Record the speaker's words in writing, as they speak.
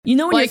You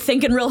know when you're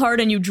thinking real hard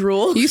and you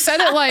drool? You said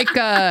it like,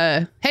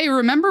 hey,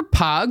 remember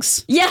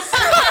Pogs? Yeah.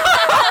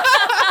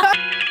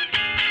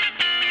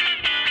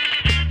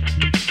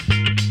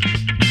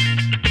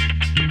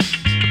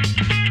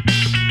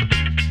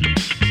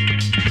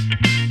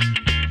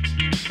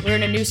 We're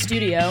in a new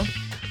studio.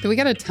 Do we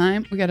got a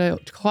time? We got a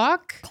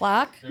clock?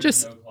 Clock?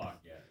 There's no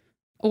clock yet.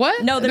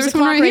 What? No, there's a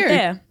clock right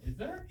there. Is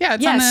there? Yeah,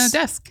 it's on the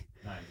desk.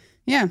 Nice.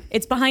 Yeah.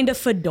 It's behind a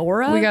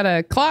fedora. We got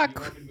a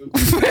clock.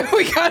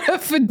 We got a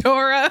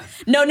fedora.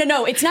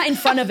 No. It's not in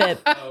front of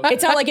it.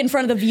 It's not like in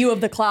front of the view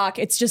of the clock.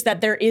 It's just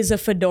that there is a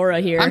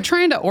fedora here. I'm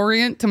trying to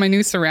orient to my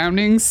new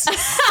surroundings.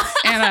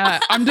 And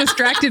I'm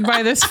distracted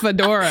by this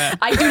fedora.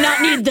 I do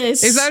not need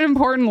this. Is that an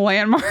important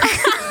landmark?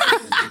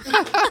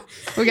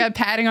 We got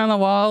padding on the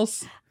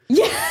walls.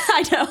 Yeah,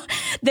 I know.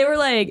 They were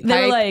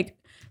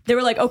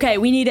like, okay,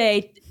 we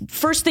need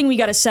first thing we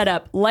got to set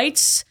up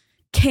lights,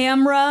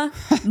 camera,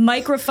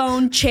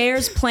 microphone,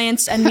 chairs,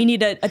 plants, and we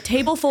need a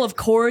table full of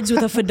cords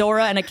with a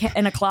fedora and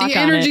a clock on it. The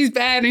energy's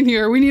bad in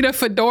here. We need a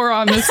fedora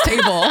on this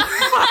table.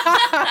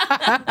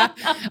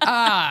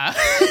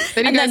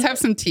 Then you guys have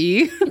some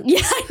tea?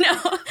 Yeah, I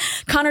know.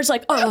 Connor's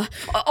like,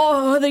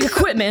 the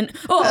equipment.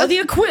 The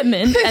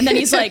equipment. And then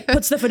he's like,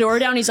 puts the fedora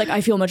down. He's like,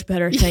 I feel much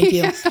better. Thank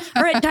you.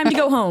 All right, time to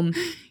go home.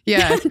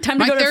 Yeah. Time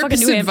to go to fucking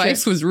New Hampshire. My therapist's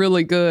advice was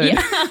really good.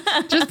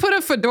 Yeah. Just put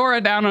a fedora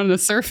down on the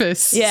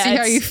surface. Yeah, see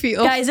how you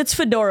feel. Guys, it's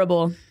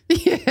fedorable.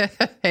 Yeah.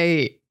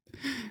 Hey.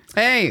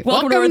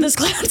 Welcome to Worthless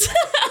Clowns.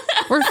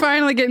 We're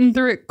finally getting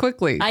through it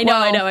quickly. I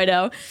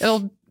know.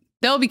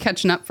 They'll be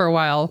catching up for a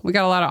while. We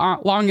got a lot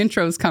of long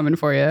intros coming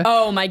for you.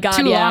 Oh my God,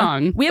 Too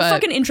long. We have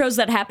fucking intros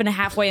that happen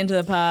halfway into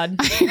the pod.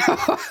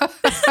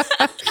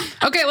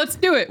 Okay, let's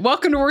do it.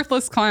 Welcome to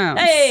Worthless Clowns.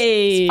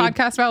 Hey. It's a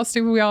podcast about how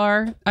stupid we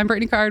are. I'm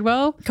Brittany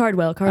Cardwell.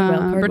 Cardwell.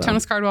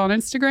 Britannis Cardwell on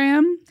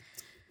Instagram.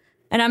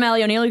 And I'm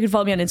Allie O'Neill. You can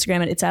follow me on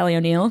Instagram at It's Allie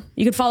O'Neill.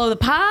 You can follow the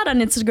pod on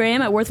Instagram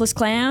at Worthless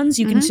Clowns.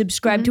 You can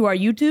subscribe to our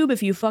YouTube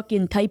if you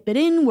fucking type it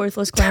in,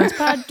 Worthless Clowns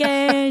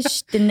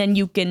Podcast. And then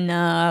you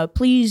can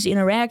please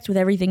interact with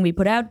everything we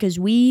put out because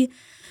we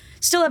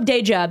still have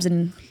day jobs.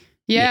 And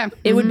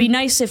it would be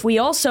nice if we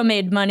also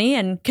made money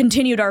and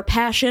continued our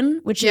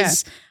passion, which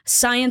is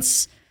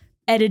science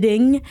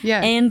editing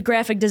and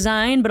graphic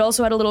design, but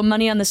also had a little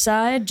money on the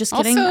side. Just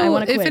kidding. Also, I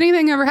want to quit. If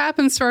anything ever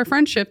happens to our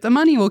friendship, the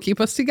money will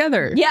keep us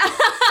together. Yeah.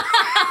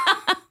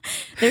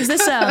 There's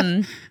this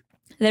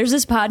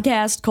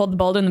podcast called The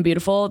Bold and the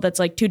Beautiful that's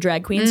like two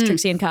drag queens,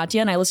 Trixie and Katya,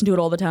 and I listen to it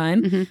all the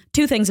time.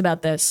 Two things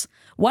about this.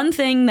 One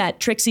thing that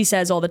Trixie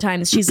says all the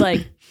time is she's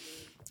like,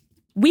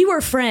 we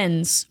were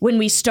friends when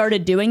we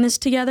started doing this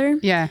together.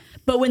 Yeah.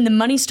 But when the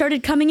money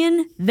started coming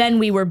in, then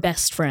we were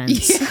best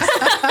friends.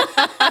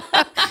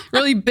 Yeah.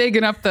 Really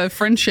bigging up the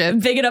friendship.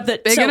 Bigging up.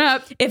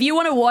 If you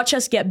want to watch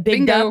us get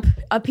bigged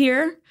up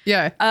here,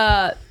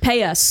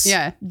 pay us.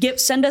 Yeah.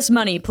 Send us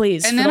money,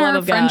 please. And then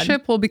our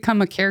friendship will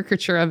become a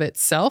caricature of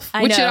itself,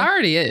 which it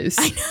already is.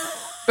 I know.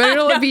 But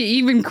it'll be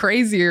even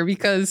crazier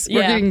because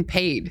we're getting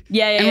paid.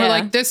 And we're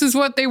like, this is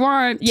what they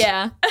want.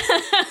 Yeah.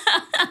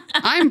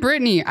 I'm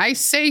Brittany. I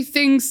say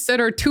things that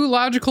are too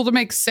logical to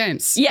make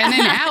sense. Yeah. And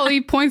then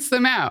Allie points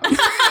them out.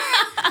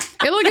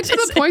 It'll get to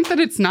the point that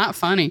it's not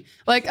funny.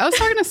 Like, I was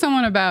talking to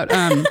someone about,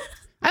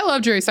 I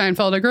love Jerry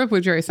Seinfeld. I grew up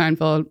with Jerry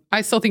Seinfeld.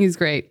 I still think he's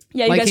great.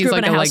 Yeah, you guys grew up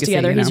in a house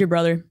together. He's your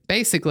brother.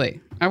 Basically.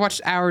 I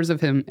watched hours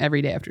of him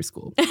every day after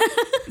school.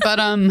 But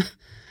I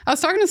was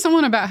talking to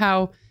someone about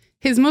how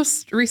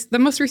the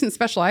most recent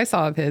special I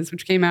saw of his,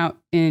 which came out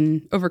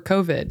over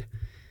COVID,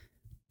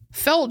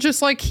 felt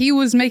just like he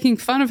was making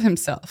fun of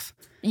himself.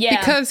 Yeah.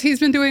 Because he's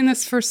been doing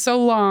this for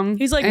so long.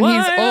 He's like, and he's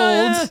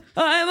old.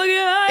 I'm a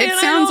guy. It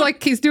sounds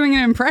like he's doing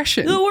an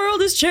impression. The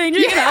world is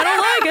changing and I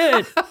don't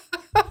like it.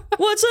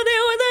 What's the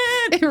deal with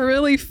it? It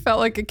really felt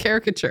like a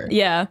caricature.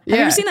 Yeah. Have you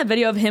ever seen that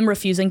video of him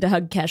refusing to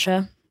hug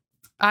Kesha?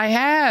 I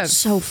have.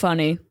 So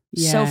funny.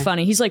 Yeah. So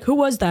funny. He's like, who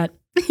was that?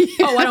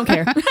 Oh, I don't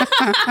care.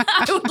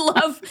 I would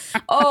love.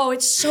 Oh,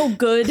 it's so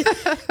good.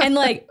 And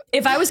like,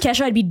 if I was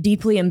Kesha, I'd be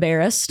deeply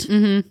embarrassed.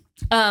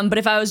 But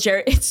if I was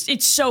Jerry,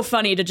 it's so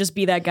funny to just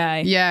be that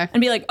guy. Yeah. And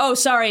be like, oh,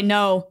 sorry,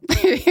 no.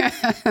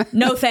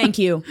 No, thank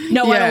you.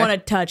 No, I don't want to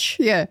touch.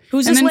 Yeah.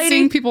 Who's this lady? And then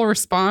seeing people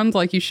respond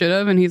like you should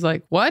have, and he's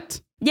like, what?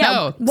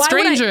 Yeah. No,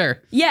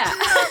 stranger. Yeah.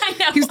 I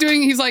know.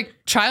 He's like,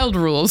 child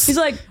rules. He's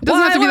like, it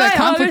doesn't have to be that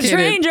complicated.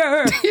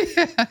 Hug a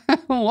stranger? Yeah.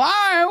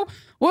 Why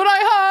would I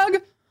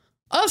hug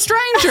a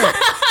stranger?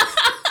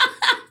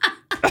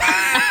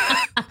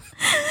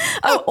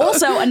 Oh,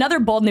 also another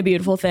Bold and the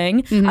Beautiful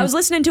thing. I was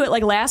listening to it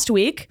like last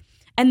week,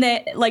 and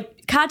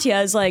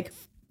Katya is like,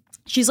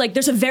 she's like,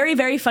 there's a very,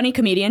 very funny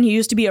comedian who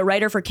used to be a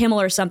writer for Kimmel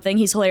or something.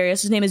 He's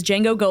hilarious. His name is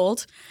Django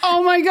Gold.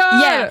 Oh my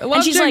God. Yeah.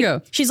 Love and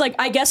Django. She's like,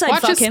 I guess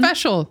I'd fuck him. Watch his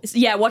special.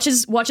 Yeah, watch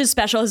his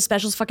special. His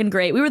special's fucking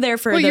great. We were there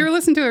for you were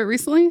listening to it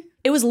recently?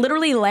 It was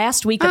literally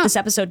last week that this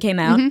episode came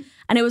out.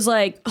 And it was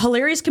like,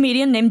 hilarious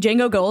comedian named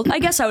Django Gold. I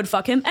guess I would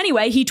fuck him.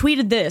 Anyway, he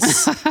tweeted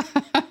this.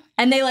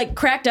 And they like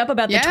cracked up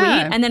about the tweet.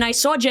 And then I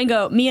saw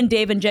Django, me and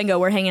Dave and Django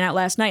were hanging out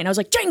last night. And I was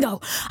like,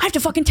 Django, I have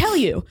to fucking tell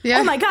you.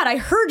 Oh my God, I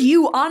heard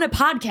you on a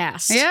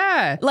podcast.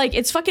 Yeah. Like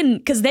it's fucking,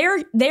 because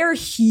they're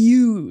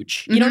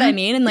huge. You know what I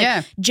mean? And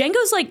like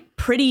Django's like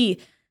pretty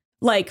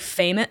like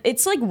famous.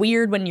 It's like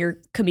weird when your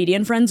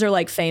comedian friends are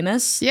like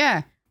famous.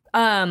 Yeah.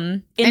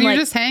 And you're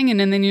just hanging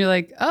and then you're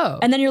like, oh.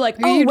 And then you're like,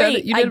 oh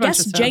wait, I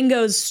guess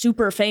Django's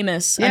super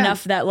famous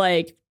enough that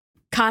like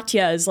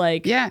Katya is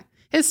like. Yeah.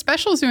 His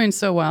special's doing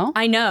so well.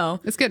 I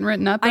know. It's getting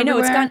written up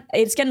everywhere. I know.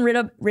 It's getting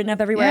written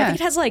up everywhere. I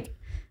think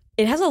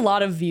it has a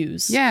lot of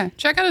views. Yeah.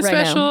 Check out his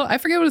special. I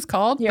forget what it's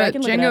called, but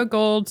Django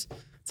Gold.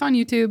 It's on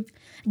YouTube.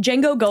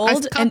 Django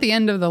Gold. I caught the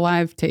end of the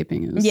live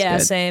taping. It was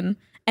good. Same.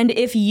 And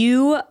if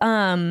you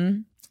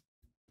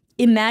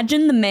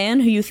imagine the man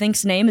who you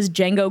think's name is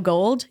Django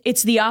Gold,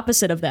 it's the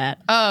opposite of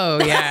that.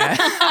 Oh, yeah.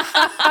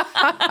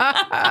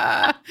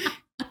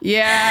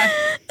 Yeah.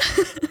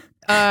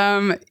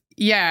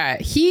 Yeah,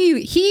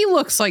 he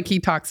looks like he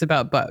talks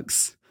about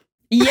bugs.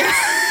 Yeah.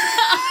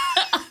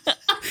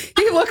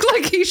 He looks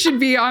like he should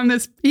be on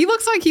this. He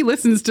looks like he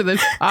listens to this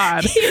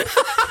pod.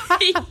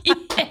 Did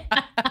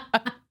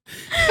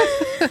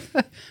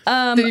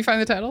you find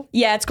the title?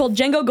 Yeah, it's called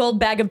Django Gold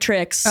Bag of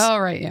Tricks. Oh,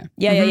 right, yeah.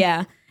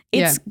 Yeah.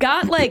 It's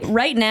got like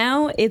right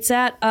now it's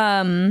at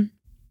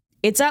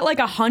like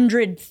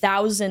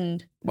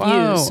 100,000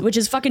 views, which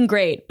is fucking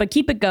great, but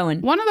keep it going.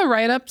 One of the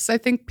write-ups, I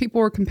think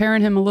people were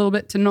comparing him a little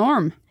bit to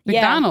Norm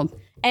Macdonald.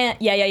 And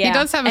yeah. He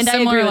does have a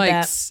similar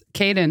like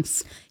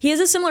cadence. He has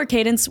a similar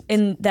cadence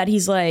in that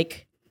he's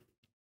like,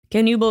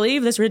 can you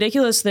believe this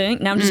ridiculous thing?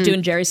 Now I'm just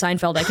doing Jerry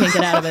Seinfeld. I can't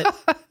get out of it.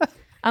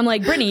 I'm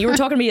like, Brittany, you were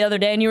talking to me the other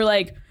day and you were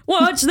like,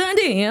 what's the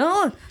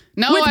deal?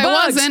 No,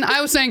 I wasn't.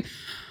 I was saying,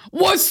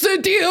 what's the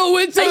deal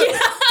with the...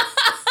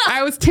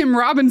 I was Tim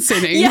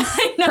Robinsoning. Yeah,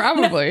 I know,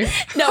 probably.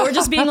 No, we're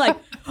just being like,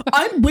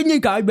 I'm Brittany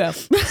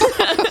Guybeth.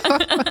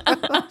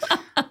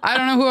 I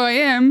don't know who I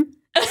am,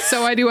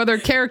 so I do other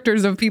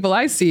characters of people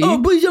I see.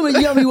 Oh, please tell me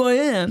who I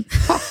am.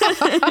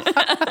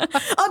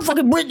 I'm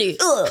fucking Brittany.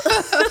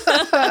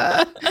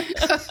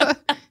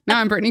 Now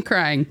I'm Brittany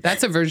crying.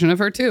 That's a version of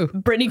her too.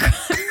 Brittany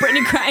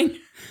crying.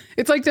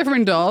 It's like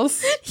different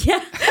dolls.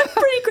 Yeah.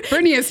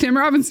 Brittany is Tim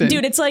Robinson.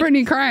 Dude, it's like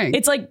Brittany crying.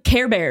 It's like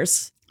Care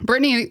Bears.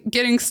 Brittany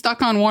getting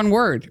stuck on one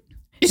word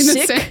in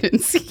sick? a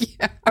sentence.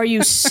 Yeah. Are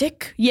you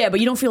sick? Yeah, but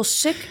you don't feel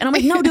sick? And I'm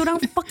like, no, dude, I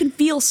don't fucking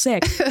feel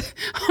sick.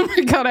 Oh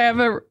my God,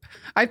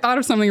 I thought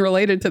of something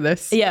related to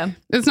this. Yeah.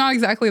 It's not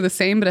exactly the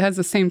same, but it has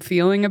the same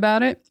feeling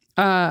about it.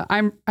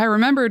 I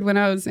remembered when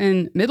I was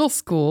in middle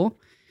school,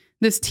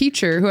 this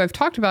teacher who I've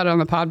talked about it on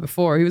the pod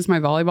before, he was my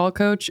volleyball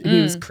coach and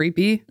he was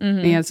creepy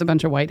and he has a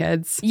bunch of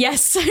whiteheads.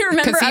 Yes, I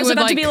remember. I was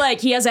about to be like,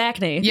 he has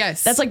acne.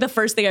 Yes. That's like the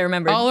first thing I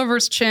remembered. All over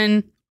his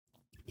chin,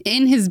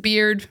 in his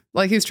beard,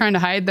 like he was trying to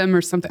hide them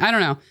or something. I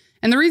don't know.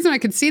 And the reason I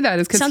could see that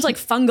is because... Sounds like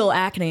fungal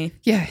acne.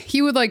 Yeah.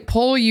 He would like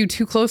pull you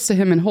too close to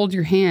him and hold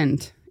your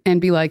hand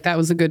and be like, that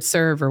was a good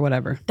serve or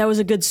whatever. That was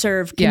a good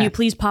serve. Can you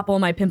please pop all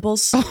my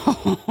pimples?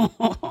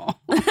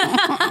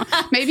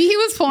 Maybe he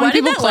was pulling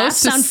people close. Why did that laugh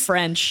sound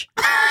French?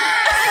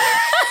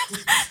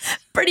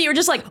 Brittany, you're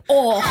just like,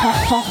 oh.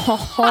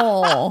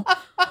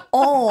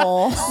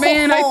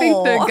 Man, I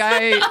think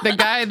the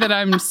guy that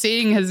I'm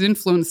seeing has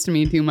influenced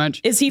me too much.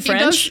 Is he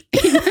French?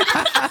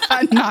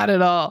 Not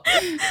at all.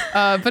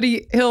 But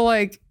he'll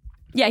like...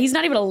 Yeah, he's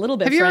not even a little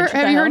bit French.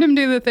 Have you heard him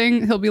do the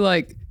thing? He'll be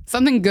like,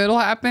 something good will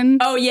happen.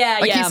 Oh, yeah,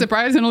 like he's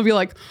surprised and he'll be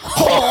like,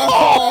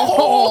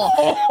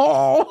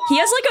 He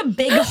has like a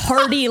big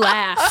hearty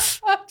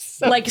laugh.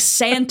 Like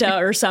Santa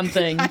or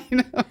something. I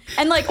know.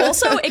 And like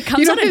also it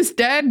comes out his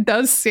dad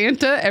does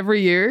Santa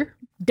every year.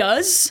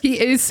 Does? He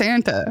is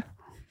Santa.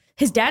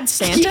 His dad's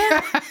Santa?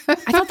 Yeah.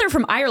 I thought they're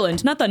from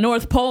Ireland, not the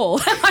North Pole.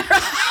 Am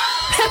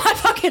I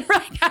fucking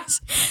right, guys?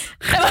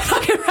 Am I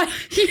fucking right?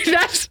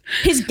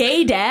 His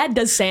gay dad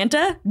does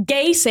Santa?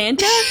 Gay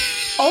Santa?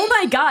 Oh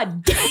my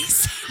God, gay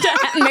Santa.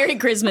 Merry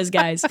Christmas,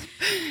 guys.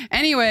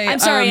 Anyway. I'm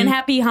sorry, and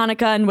happy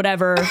Hanukkah and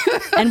whatever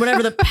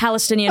the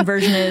Palestinian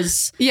version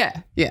is.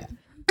 Yeah.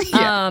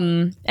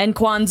 And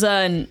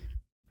Kwanzaa and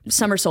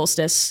summer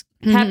solstice.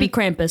 Mm-hmm. Happy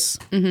Krampus.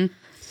 Mm-hmm.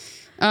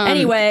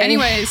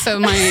 Anyway, so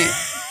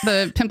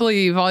the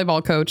pimply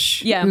volleyball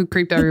coach who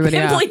creeped everybody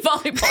out. Pimply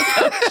volleyball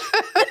coach.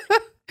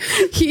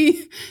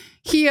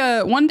 He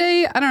one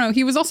day, I don't know,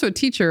 he was also a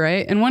teacher,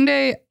 right? And one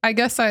day, I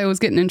guess I was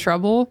getting in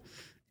trouble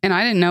and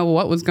I didn't know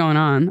what was going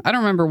on. I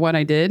don't remember what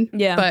I did.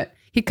 Yeah. But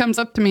he comes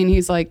up to me and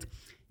he's like,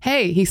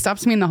 hey, he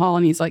stops me in the hall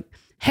and he's like,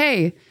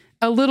 hey,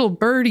 a little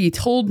birdie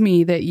told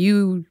me that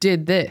you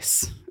did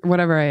this or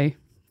whatever I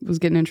was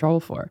getting in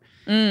trouble for.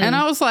 And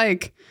I was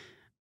like,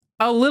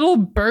 a little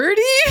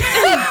birdie?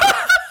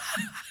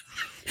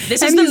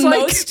 This is the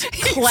most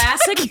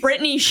classic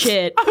Brittany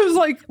shit. I was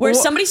like, where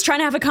somebody's trying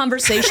to have a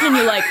conversation and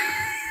you're like,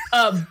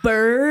 a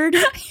bird?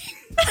 And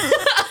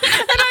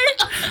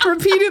I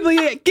repeatedly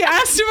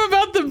asked him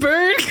about the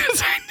bird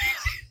because I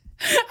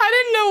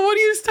didn't know what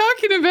he was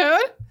talking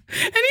about.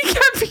 And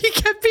he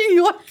kept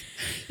being like,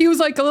 he was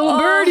like, a little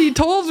bird, he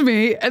told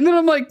me. And then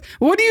I'm like,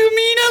 what do you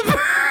mean a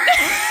bird?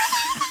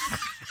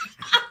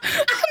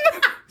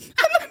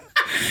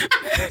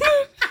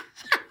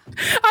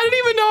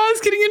 even know I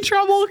was getting in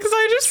trouble because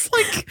I just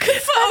like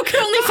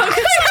could only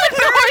focus I had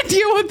no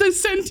idea what the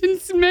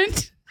sentence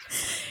meant.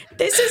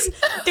 This is,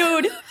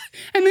 dude.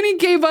 And then he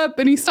gave up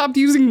and he stopped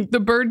using the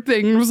bird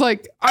thing and was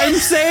like, I'm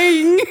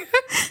saying.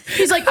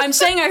 He's like, I'm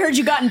saying I heard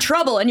you got in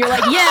trouble. And you're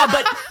like, yeah,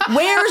 but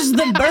where's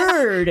the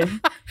bird?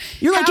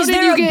 You're like, How is did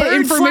there you a get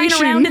bird flying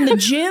information? around in the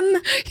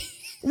gym?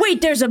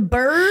 Wait, there's a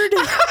bird?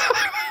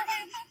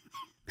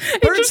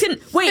 Birds can,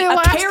 wait,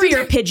 a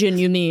carrier pigeon,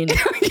 you mean?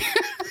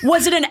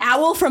 Was it an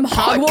owl from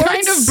Hogwarts? What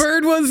kind of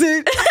bird was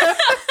it?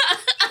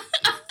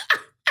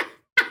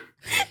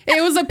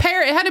 It was a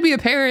parrot. It had to be a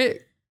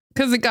parrot.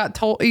 Because it got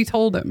told, he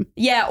told him.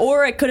 Yeah,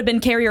 or it could have been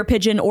carrier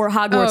pigeon or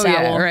Hogwarts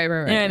owl. Right. You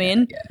know what I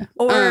mean? Yeah.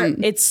 Or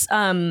it's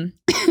we're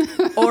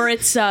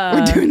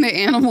doing the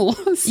animal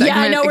segment. Yeah,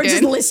 I know, we're again.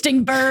 just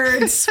listing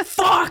birds.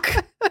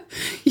 Fuck.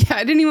 Yeah,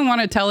 I didn't even want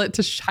to tell it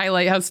to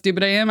highlight how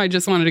stupid I am. I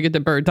just wanted to get to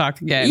bird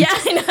talk again. Yeah,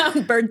 I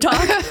know. Bird talk.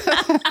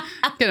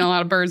 Getting a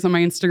lot of birds on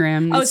my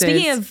Instagram. Oh,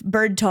 speaking of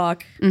bird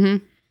talk,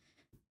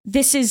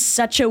 this is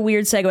such a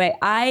weird segue.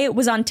 I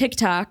was on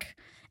TikTok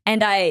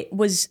and I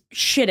was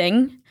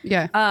shitting.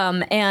 Yeah.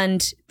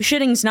 And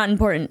shitting's not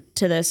important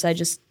to this. I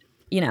just,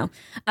 I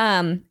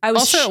was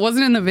also, it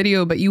wasn't in the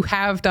video, but you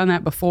have done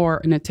that before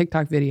in a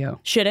TikTok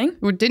video. Shitting?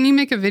 Well, didn't you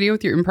make a video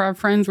with your improv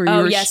friends where you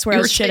were, where I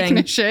was taking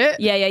shitting a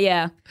shit?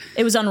 Yeah.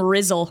 It was on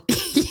Rizzle.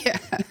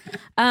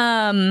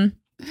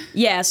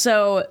 Yeah.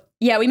 So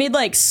we made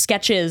like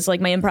sketches, like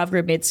my improv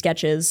group made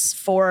sketches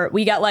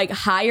we got like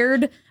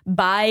hired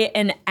by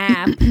an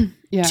app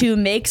to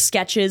make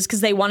sketches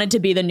because they wanted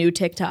to be the new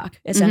TikTok,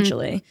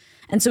 essentially.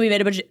 And so we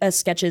made a bunch of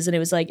sketches and it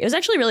was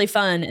actually really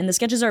fun. And the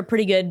sketches are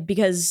pretty good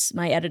because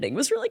my editing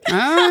was really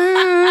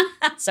good.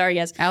 Sorry,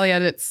 guys. Allie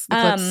edits the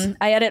clips.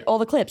 I edit all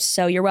the clips,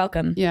 so you're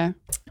welcome. Yeah.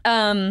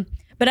 But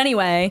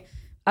anyway,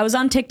 I was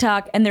on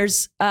TikTok and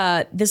there's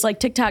this like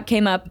TikTok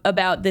came up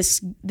about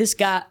this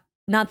guy,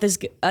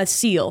 a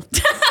seal.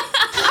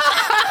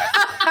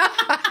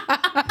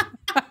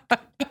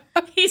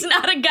 He's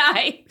not a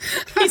guy.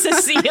 He's a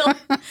seal.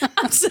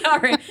 I'm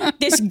sorry.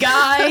 This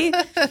guy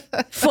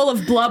full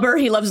of blubber.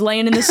 He loves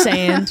laying in the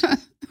sand.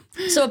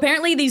 So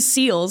apparently these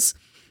seals,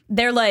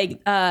 they're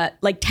like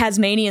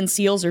Tasmanian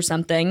seals or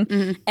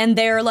something. And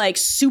they're like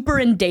super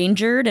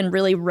endangered and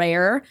really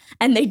rare.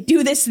 And they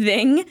do this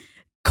thing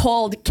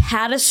called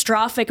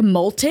catastrophic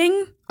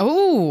molting.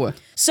 Oh.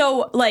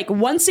 So like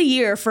once a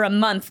year for a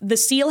month, the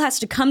seal has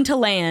to come to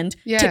land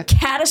to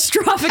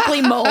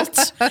catastrophically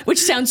molt,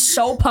 which sounds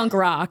so punk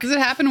rock. Does it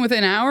happen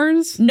within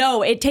hours?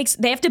 No,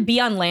 they have to be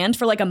on land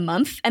for like a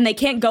month and they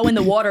can't go in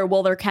the water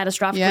while they're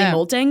catastrophically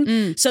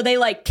molting. So they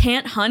like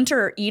can't hunt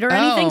or eat or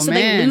anything. So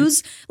they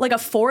lose like a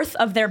fourth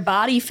of their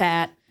body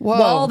fat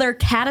while they're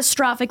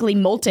catastrophically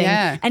molting.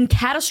 Yeah. And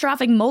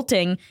catastrophic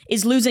molting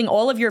is losing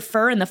all of your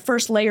fur and the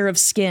first layer of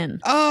skin.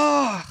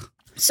 Oh.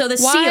 So the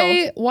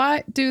seal.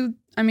 Why do,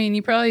 I mean,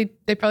 they probably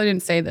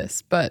didn't say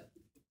this, but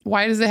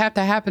why does it have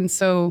to happen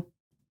so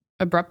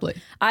abruptly?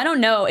 I don't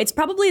know. It's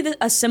probably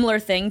a similar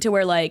thing to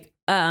where like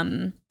you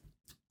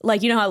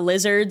know how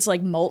lizards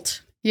like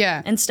molt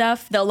and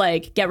stuff? They'll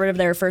like get rid of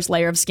their first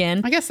layer of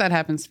skin. I guess that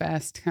happens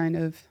fast, kind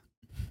of.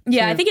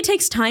 Yeah, I think it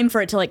takes time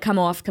for it to like come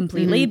off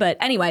completely. But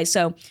anyway,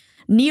 so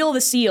Neil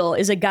the seal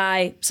is a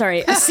guy.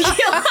 Sorry, a seal.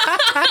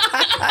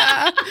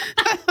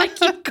 I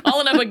keep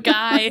calling him a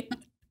guy.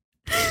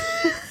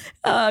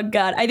 Oh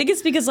God, I think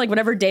it's because like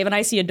whenever Dave and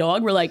I see a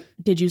dog, we're like,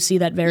 "Did you see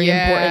that very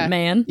important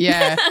man?"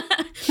 Yeah.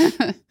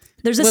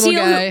 There's a Little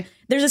seal. guy.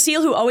 There's a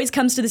seal who always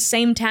comes to the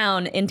same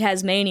town in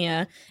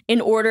Tasmania in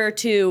order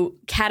to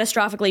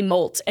catastrophically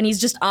molt, and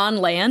he's just on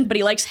land, but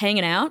he likes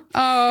hanging out.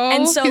 Oh,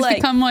 and so he's like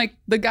become like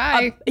the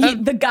guy,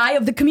 the guy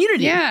of the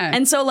community. Yeah.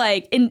 And so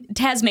like in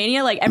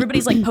Tasmania, like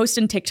everybody's like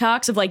posting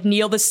TikToks of like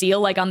Neil the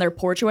seal like on their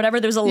porch or whatever.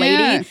 There's a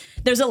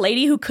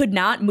lady who could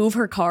not move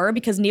her car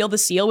because Neil the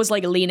seal was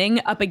like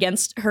leaning up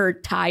against her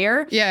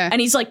tire. Yeah. And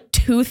he's like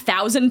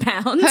 2,000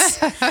 pounds.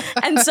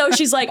 And so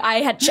she's like, I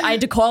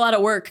had to call out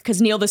of work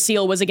because Neil the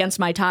seal was against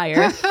my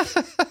tire.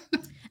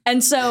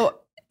 And so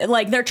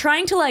like they're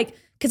trying to like,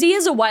 because he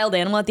is a wild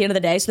animal at the end of the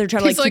day, so they're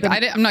trying to like keep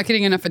him. I'm not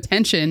getting enough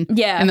attention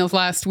in the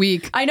last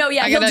week. I know,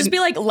 yeah. He'll just be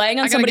like laying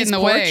on somebody's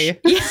porch. Way.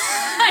 Yeah,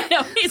 I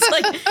know. He's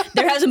like,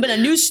 there hasn't been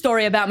a news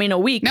story about me in a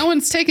week. No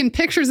one's taking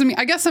pictures of me.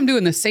 I guess I'm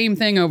doing the same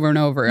thing over and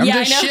over. I'm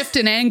just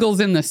shifting angles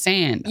in the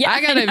sand. Yeah,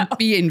 I gotta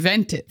be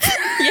inventive.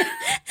 Yeah.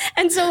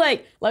 And so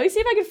like, let me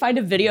see if I can find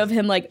a video of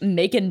him like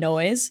making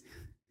noise.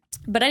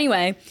 But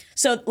anyway,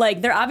 so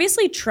like they're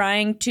obviously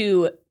trying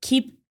to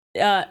keep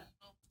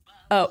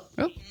Oh.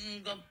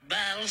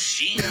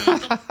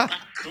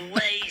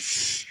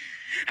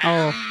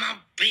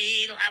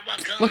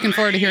 Looking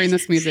forward to hearing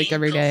this music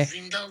every day.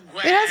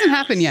 It hasn't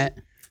happened yet.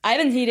 I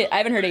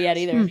haven't heard it yet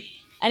either.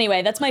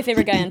 Anyway, that's my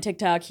favorite guy on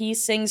TikTok. He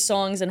sings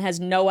songs and has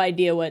no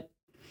idea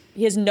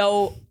just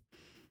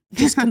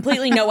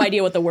completely no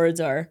idea what the words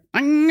are.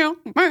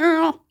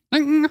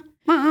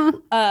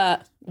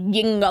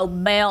 Jingle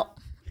bell.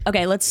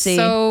 Okay, let's see.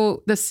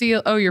 So the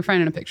seal. Oh, you're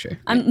finding a picture.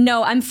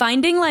 I'm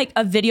finding like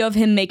a video of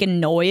him making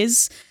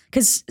noise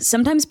because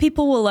sometimes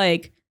people will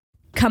like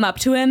come up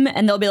to him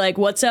and they'll be like,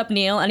 "What's up,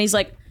 Neil?" And he's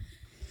like,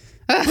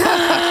 it's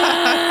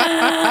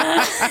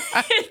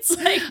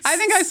like I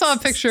think I saw a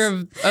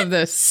picture of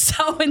this.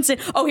 so insane.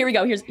 Oh, here we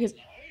go. Here's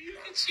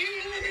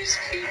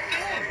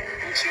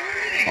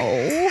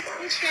Oh.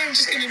 I'm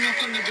just going to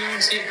knock on the door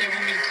and see if they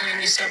want me to clean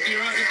this up. You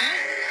all right with that?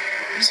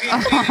 I'm just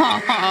going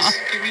to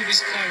give me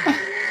this code.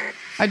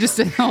 I just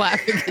didn't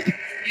laugh again.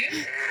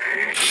 Yeah?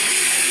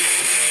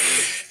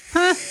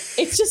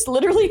 it's just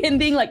literally him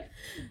being like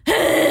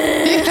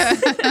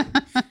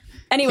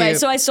Anyway, Cute.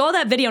 so I saw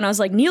that video and I was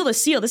like, Neil the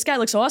Seal, this guy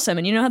looks awesome.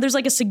 And you know how there's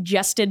like a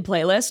suggested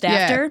playlist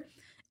after?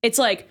 It's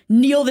like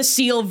Neil the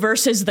Seal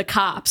versus the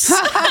cops. And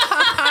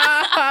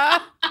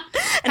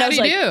How do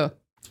you do?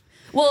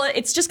 Well,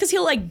 it's just because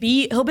he'll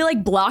be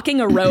like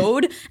blocking a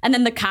road, and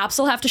then the cops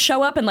will have to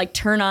show up and like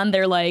turn on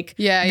their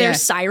their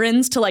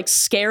sirens to like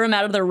scare him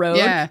out of the road.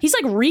 Yeah. He's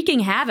like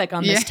wreaking havoc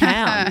on this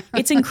town.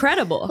 It's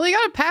incredible. Well, you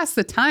got to pass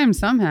the time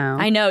somehow.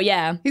 I know,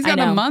 yeah. He's got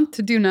a month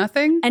to do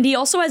nothing. And he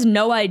also has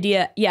no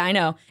idea. Yeah, I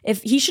know.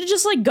 If he should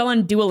just like go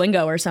on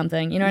Duolingo or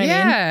something, you know what I mean?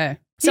 Yeah.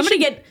 Somebody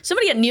get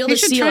Neil the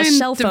Seal a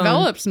cell phone.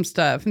 Develop some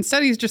stuff.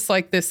 Instead, he's just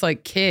like this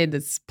kid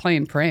that's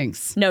playing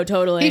pranks. No,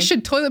 totally. He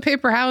should toilet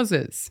paper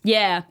houses.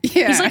 Yeah.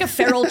 He's like a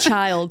feral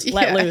child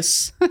let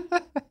loose.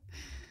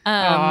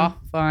 Aw,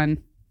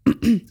 fun.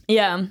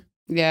 Yeah.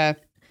 Yeah.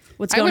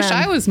 What's going on? I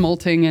wish I was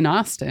molting in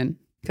Austin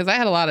because I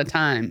had a lot of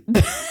time.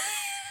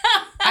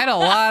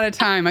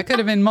 I could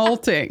have been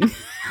molting.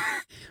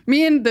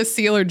 Me and the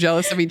Seal are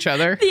jealous of each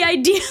other. The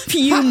idea of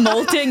you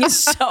molting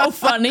is so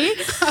funny.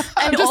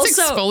 I'm just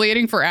also,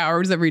 exfoliating for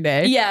hours every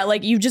day. Yeah,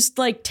 like you just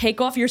like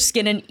take off your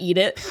skin and eat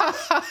it. Like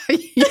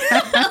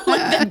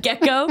the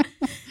gecko.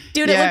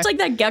 Dude, it looked like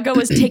that gecko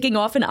was taking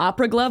off an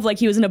opera glove like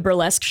he was in a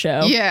burlesque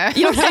show. Yeah.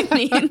 You know what I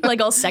mean?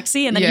 Like all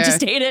sexy, and then he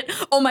just ate it.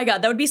 Oh my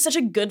God, that would be such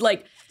a good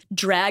like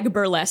drag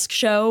burlesque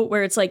show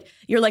where it's like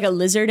you're like a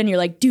lizard and you're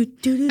like doo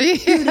doo doo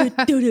doo doo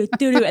doo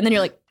doo doo, and then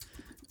you're like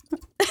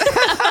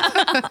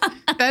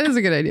that is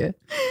a good idea.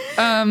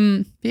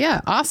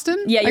 Yeah,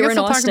 Austin. Yeah, you were in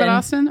I'll Austin. talk about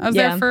Austin. I was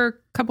there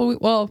for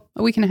a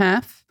week and a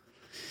half.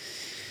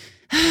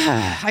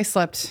 I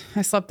slept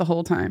the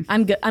whole time.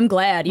 I'm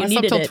glad you needed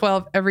it. I slept till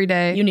 12 every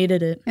day. You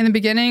needed it. In the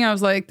beginning, I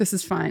was like, "This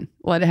is fine.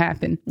 Let it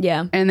happen."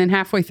 Yeah. And then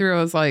halfway through,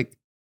 I was like,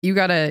 "You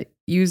gotta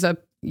use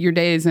up your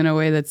days in a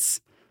way that's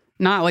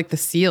not like the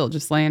Seal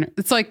just laying.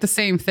 It's like the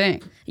same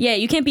thing." Yeah,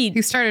 you can't be.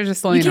 He started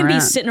just laying around. You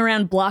can't be sitting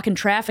around blocking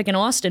traffic in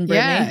Austin,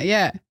 Brittany.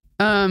 Yeah.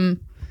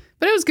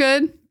 But it was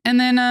good. And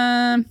then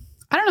I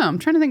don't know. I'm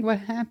trying to think what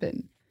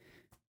happened.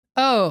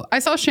 Oh, I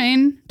saw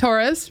Shane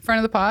Torres, friend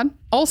of the pod.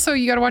 Also,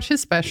 you got to watch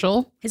his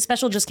special. His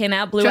special just came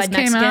out. Blue-Eyed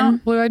Mexican.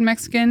 Blue-Eyed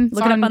Mexican.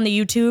 Look it up on the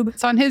YouTube.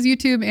 It's on his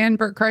YouTube and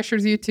Bert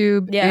Kreischer's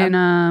YouTube. Yeah.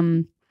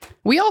 And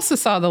we also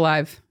saw the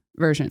live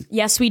version.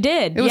 Yes, we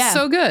did. It was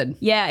so good.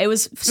 Yeah, it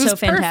was so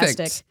fantastic.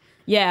 Perfect.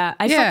 Yeah,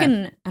 I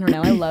don't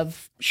know. I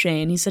love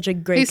Shane. He's such a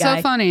great guy. He's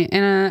so funny.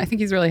 And I think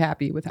he's really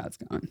happy with how it's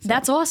going. So.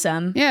 That's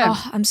awesome. Yeah.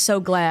 Oh, I'm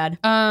so glad.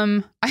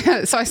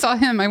 So I saw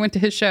him. I went to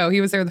his show.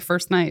 He was there the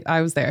first night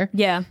I was there.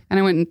 Yeah. And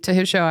I went to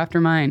his show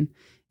after mine.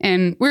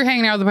 And we were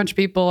hanging out with a bunch of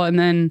people. And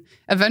then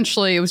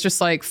eventually it was just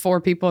like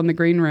 4 people in the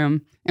green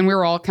room. And we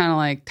were all kind of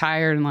like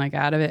tired and like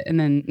out of it. And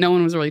then no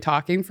one was really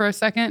talking for a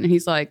second. And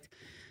he's like,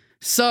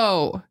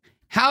 "So,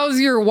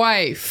 how's your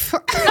wife?"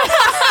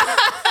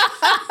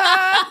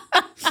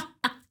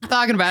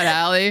 Talking about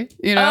Allie,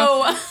 you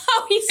know?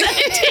 Oh, he said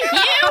it to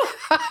you.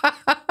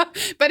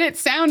 But it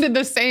sounded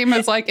the same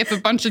as like if a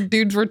bunch of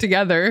dudes were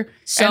together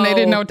and they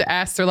didn't know what to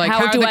ask. They're like,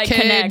 how are the kids?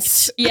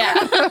 Connect? Yeah.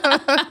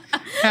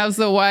 How's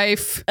the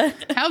wife?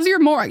 How's your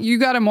you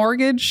got a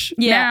mortgage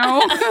now?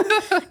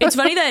 It's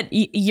funny that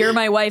you're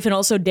my wife and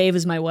also Dave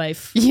is my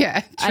wife. Yeah,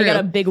 true. I got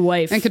a big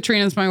wife. And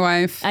Katrina's my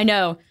wife. I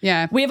know.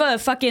 Yeah. We have a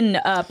fucking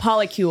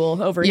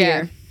polycule over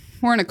here.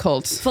 We're in a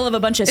cult. Full of a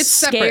bunch of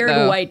scared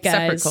separate, white guys.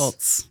 Separate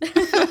cults.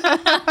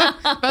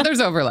 But there's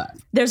overlap.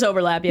 There's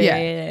overlap.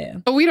 Yeah.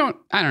 But we don't,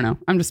 I don't know.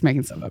 I'm just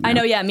making stuff up now. I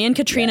know, yeah. Me and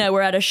Katrina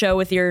were at a show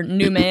with your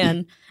new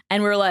man,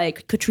 and we're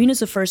like, Katrina's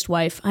the first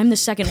wife. I'm the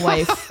second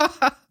wife.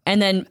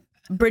 And then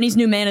Brittany's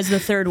new man is the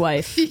third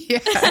wife.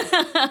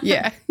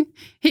 Yeah.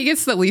 He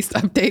gets the least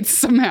updates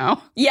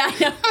somehow. Yeah, I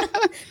know.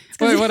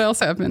 Wait, what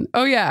else happened?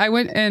 Oh, yeah. I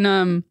went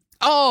and,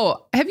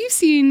 have you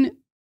seen,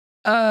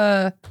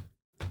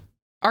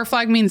 Our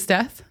Flag Means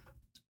Death?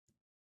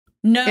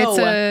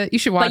 No. You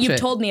should watch it. But you've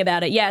told me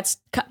about it. Yeah, it's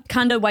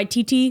Kanda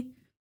Waititi.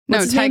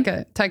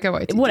 Taika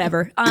Waititi.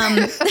 Whatever.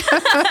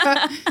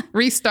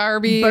 Reese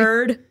Darby.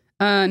 Bird.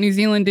 New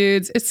Zealand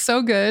dudes. It's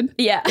so good.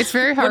 Yeah. It's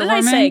very heartwarming.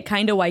 What did I say?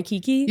 Kinda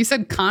Waikiki? You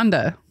said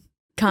Kanda.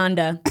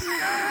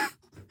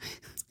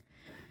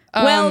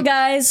 Well,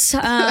 guys,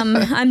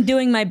 I'm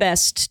doing my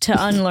best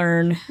to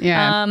unlearn.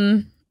 Yeah.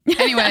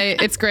 Anyway,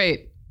 it's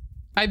great.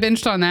 I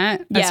binged on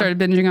that. Yeah. I started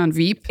binging on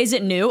Veep. Is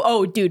it new?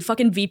 Oh, dude,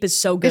 fucking Veep is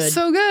so good. It's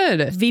so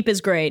good. Veep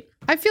is great.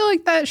 I feel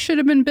like that should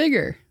have been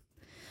bigger.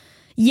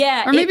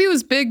 Yeah. Or maybe it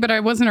was big, but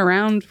I wasn't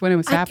around when it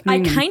was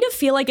happening. I kind of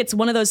feel like it's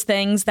one of those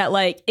things that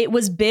like it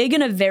was big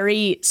in a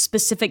very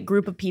specific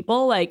group of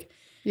people. Like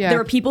Yeah. there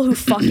were people who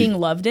fucking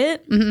loved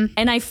it.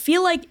 And I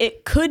feel like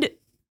it could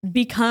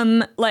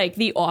become like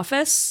The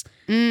Office,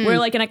 where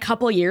like in a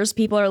couple years,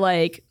 people are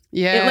like,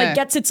 it like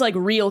gets its like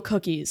real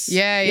cookies.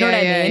 Yeah, you know what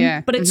I mean?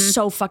 yeah. But it's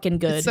so fucking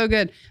good. It's so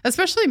good.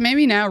 Especially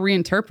maybe now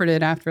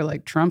reinterpreted after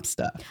like Trump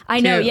stuff. I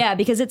know, too. yeah,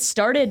 because it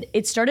started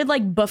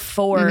like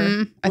before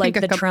I like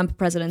think the Trump A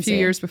presidency. few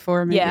years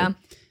before, maybe. Yeah.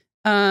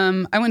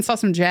 I went and saw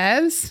some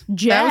jazz.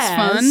 That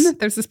was fun.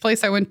 There's this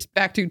place I went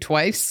back to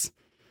twice.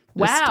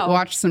 Just to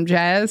watch some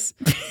jazz.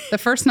 The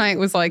first night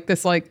was like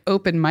this like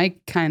open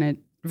mic kind of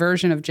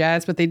version of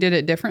jazz, but they did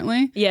it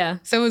differently. Yeah.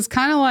 So it was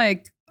kind of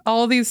like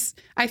all these,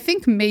 I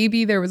think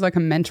maybe there was like a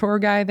mentor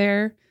guy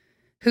there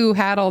who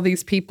had all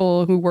these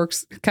people who work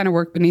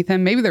beneath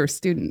him. Maybe they were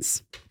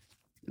students,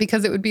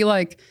 because it would be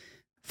like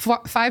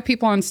 5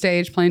 people on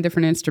stage playing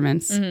different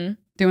instruments, doing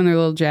their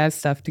little jazz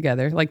stuff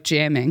together, like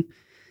jamming.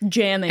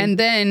 And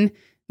then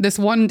this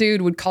one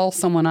dude would call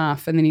someone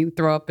off, and then he'd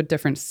throw up a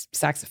different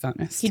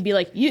saxophonist. He'd be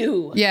like,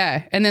 you.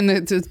 Yeah. And then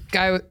the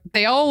guy,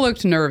 they all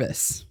looked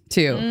nervous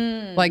too.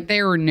 Like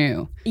they were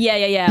new.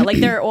 Yeah. Like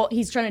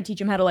he's trying to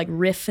teach him how to like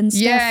riff and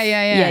stuff.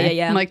 Yeah.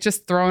 Yeah. Like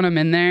just throwing them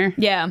in there.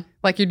 Yeah.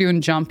 Like you're doing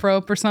jump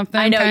rope or something.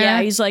 I know, kinda.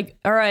 yeah. He's like,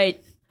 all right,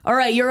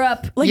 you're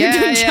up. Like you're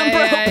doing jump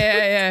rope.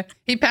 Yeah.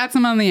 He pats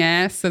them on the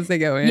ass as they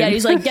go in. Yeah,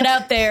 he's like, get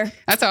out there.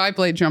 That's how I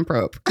played jump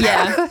rope.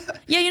 Yeah.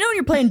 Yeah, you know when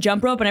you're playing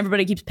jump rope and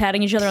everybody keeps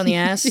patting each other on the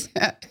ass?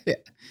 Yeah.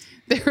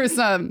 There was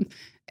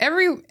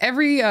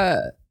every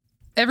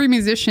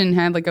musician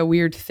had like a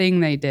weird thing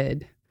they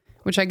did,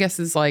 which I guess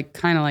is like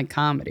kind of like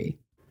comedy,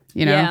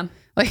 you know? Yeah.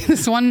 Like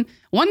this one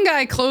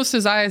guy closed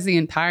his eyes the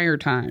entire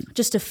time.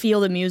 Just to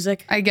feel the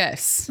music. I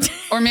guess.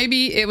 Or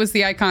maybe it was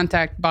the eye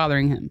contact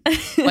bothering him,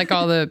 like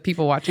all the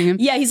people watching him.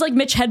 Yeah, he's like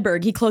Mitch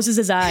Hedberg. He closes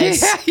his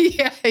eyes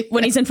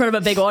when he's in front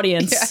of a big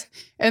audience. Yeah.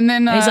 And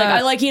then he's like,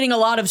 I like eating a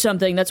lot of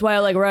something. That's why I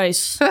like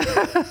rice.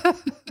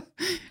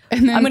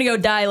 And then, I'm going to go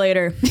die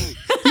later.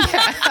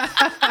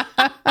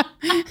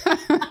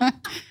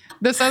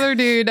 This other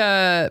dude,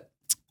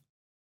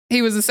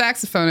 he was a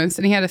saxophonist,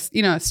 and he had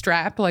a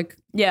strap like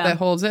that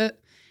holds it.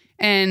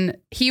 And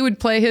he would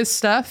play his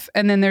stuff,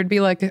 and then there'd be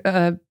like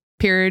a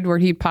period where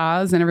he'd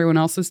pause and everyone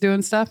else was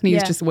doing stuff, and he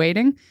was just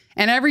waiting.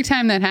 And every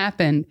time that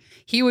happened,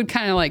 he would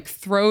kind of like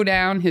throw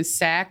down his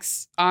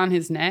sax on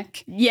his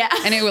neck. Yeah.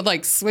 And it would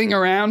like swing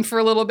around for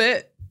a little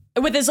bit.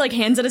 With his like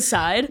hands at his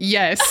side?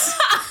 Yes.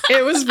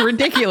 It was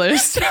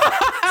ridiculous.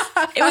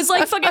 It was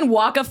like fucking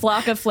Waka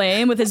Flocka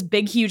Flame with his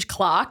big, huge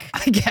clock.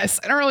 I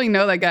guess. I don't really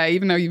know that guy,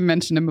 even though you've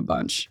mentioned him a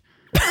bunch.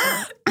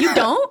 You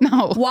don't?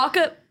 No.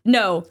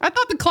 No. I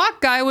thought the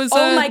clock guy was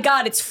oh my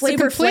God, it's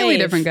Flavor Flav. It's a completely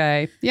different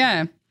guy.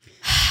 Yeah.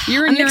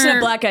 I'm mixing up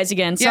black guys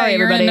again. Sorry,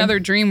 you're everybody. in another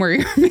dream where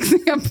you're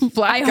mixing up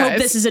black guys. I hope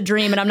this is a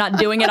dream and I'm not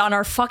doing it on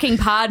our fucking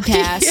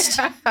podcast.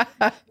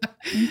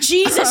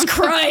 Jesus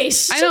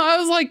Christ. I know. I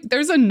was like,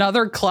 there's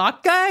another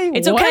clock guy?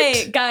 It's what?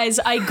 okay, guys.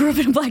 I grew up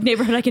in a black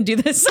neighborhood. I can do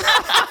this.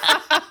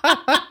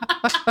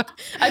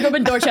 I grew up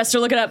in Dorchester.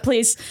 Look it up,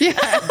 please. Yeah.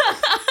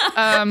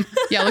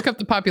 Look up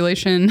the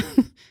population.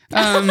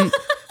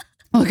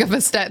 Look up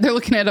a stat. They're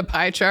looking at a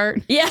pie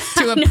chart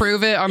to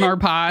approve it on our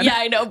pod. Yeah,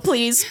 I know.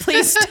 Please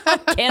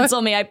don't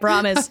cancel me. I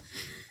promise.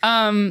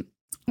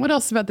 What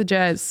else about the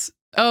jazz?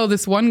 Oh,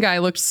 this one guy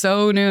looked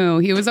so new.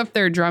 He was up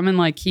there drumming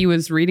like he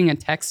was reading a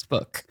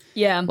textbook.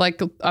 Yeah.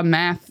 Like a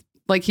math,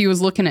 like he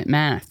was looking at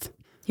math.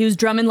 He was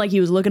drumming like he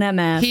was looking at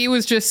math. He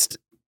was just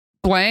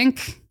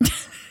blank.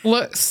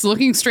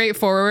 Looking straight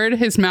forward.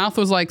 His mouth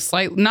was like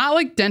not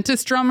like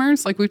dentist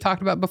drummers like we've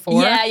talked about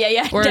before.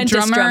 Yeah. Or dentist a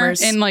drummer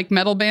drummers. in like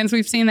metal bands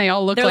we've seen, they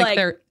all look like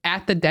they're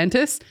at the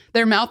dentist.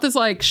 Their mouth is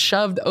like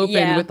shoved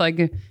open with like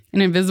an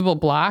invisible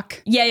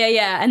block.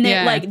 Yeah. And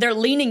they're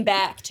leaning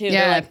back too.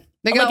 Yeah.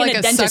 They got like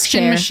a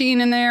suction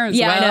machine in there as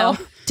well. I know.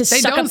 To they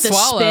suck don't up the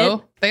swallow.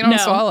 spit. They don't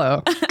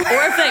swallow. Or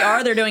if they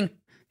are, they're doing.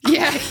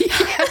 Yeah.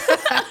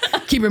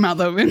 Keep your mouth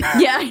open.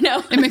 Yeah, I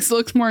know. It makes it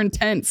look more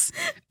intense.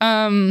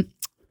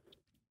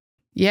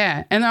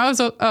 Yeah, and I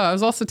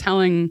was also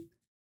telling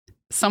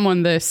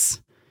someone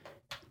this.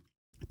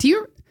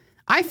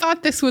 I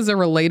thought this was a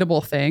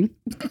relatable thing.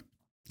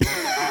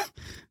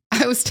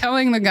 I was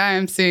telling the guy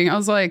I'm seeing, I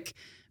was like,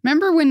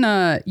 remember when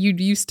you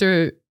used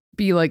to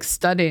be like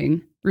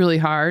studying really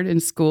hard in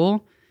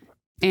school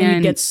and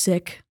you get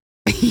sick?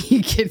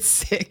 You get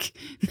sick.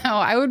 No,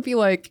 I would be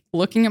like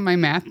looking at my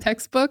math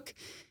textbook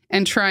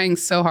and trying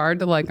so hard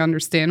to like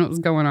understand what was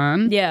going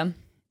on. Yeah.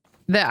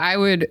 That I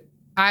would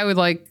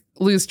like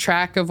lose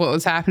track of what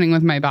was happening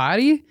with my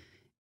body.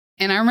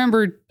 And I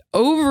remember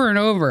over and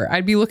over,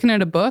 I'd be looking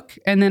at a book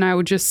and then I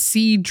would just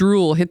see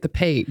drool hit the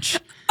page.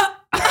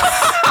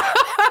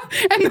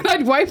 And then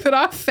I'd wipe it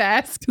off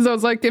fast because I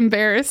was like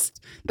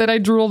embarrassed that I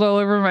drooled all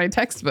over my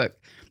textbook.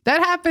 That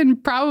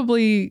happened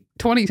probably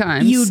 20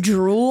 times. You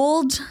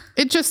drooled?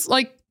 It just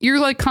like, you're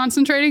like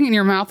concentrating and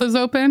your mouth is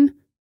open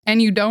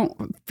and you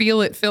don't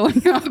feel it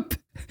filling up.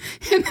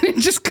 And then it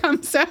just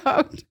comes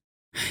out.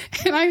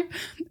 And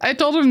I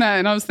told him that,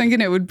 and I was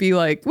thinking it would be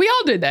like, we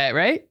all did that,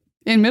 right?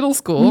 in middle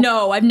school.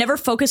 No, I've never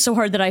focused so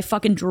hard that I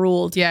fucking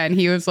drooled. Yeah, and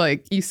he was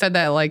like, you said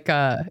that like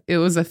it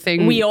was a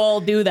thing. We all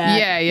do that.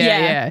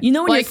 Yeah. You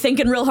know when Like- you're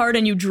thinking real hard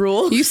and you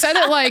drool? You said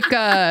it like,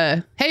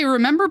 hey,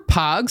 remember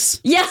Pogs?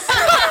 Yeah.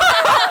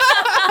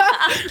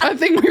 I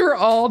think we were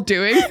all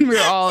doing. We were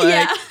all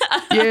like,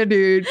 yeah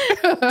dude.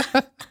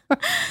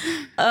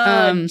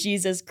 Oh,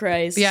 Jesus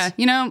Christ. Yeah,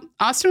 you know,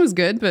 Austin was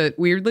good, but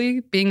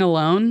weirdly, being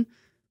alone,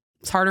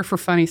 it's harder for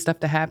funny stuff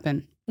to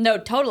happen. No,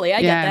 totally.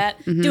 I get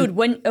that. Dude,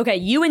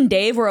 you and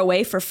Dave were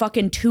away for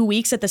fucking 2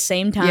 weeks at the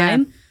same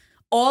time.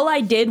 All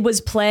I did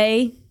was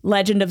play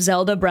Legend of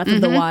Zelda Breath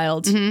of the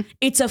Wild.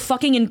 It's a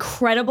fucking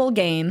incredible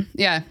game.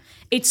 Yeah.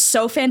 It's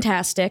so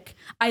fantastic.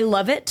 I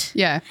love it.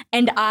 Yeah.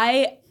 And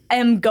I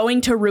am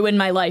going to ruin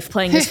my life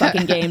playing this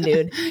fucking game,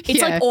 dude.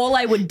 It's like all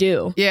I would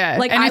do. Yeah.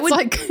 Like and I it's would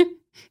like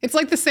it's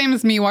like the same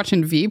as me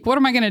watching Veep. What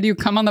am I gonna do?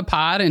 Come on the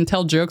pod and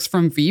tell jokes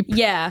from Veep?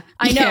 Yeah,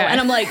 I know. Yeah. And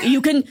I'm like,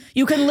 you can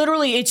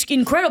literally, it's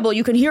incredible.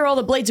 You can hear all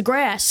the blades of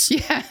grass.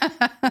 Yeah.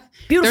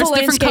 Beautiful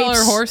There's different landscapes.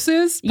 color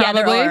horses, Yeah,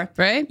 probably, there are.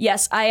 right?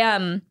 Yes,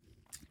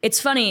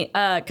 it's funny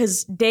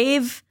because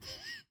Dave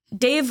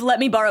let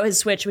me borrow his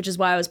Switch, which is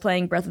why I was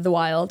playing Breath of the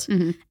Wild.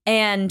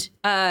 And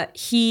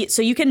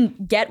so you can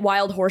get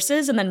wild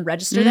horses and then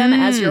register them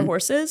as your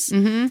horses.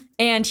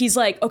 And he's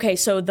like, okay,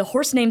 so the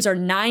horse names are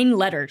 9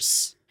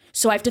 letters.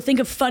 So I have to think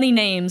of funny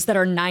names that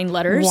are 9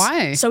 letters.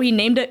 Why? So he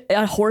named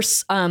a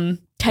horse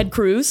Ted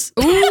Cruz.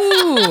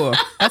 Ooh,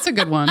 that's a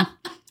good one.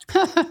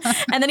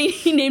 And then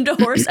he named a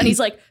horse and he's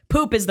like,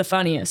 Poop is the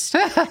funniest.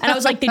 And I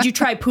was like, did you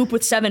try Poop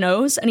with 7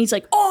 O's? And he's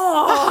like,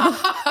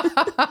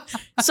 oh.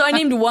 So I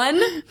named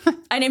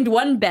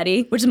one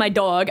Betty, which is my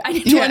dog. I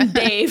named one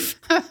Dave.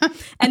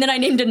 And then I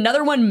named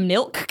another one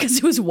Milk because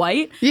it was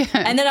white. Yeah.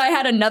 And then I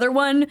had another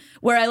one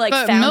where I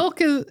But found. Milk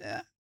is,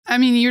 I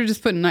mean, you're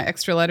just putting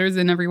extra letters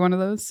in every one of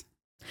those?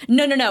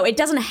 No. It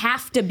doesn't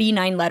have to be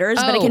 9 letters,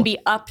 but it can be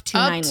up to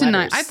 9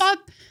 letters.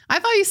 I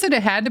thought you said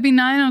it had to be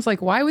 9. I was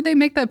like, why would they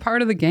make that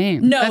part of the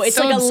game? No, That's it's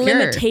so like obscure. a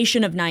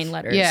limitation of 9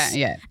 letters.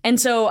 Yeah. And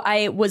so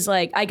I was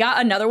like, I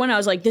got another one. I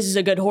was like, this is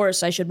a good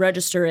horse. I should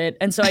register it.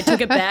 And so I took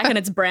it back and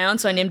it's brown.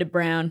 So I named it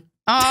Brown.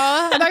 Oh,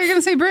 I thought you were going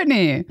to say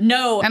Brittany.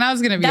 No. And I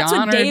was going to be That's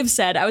honored. what Dave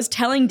said. I was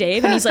telling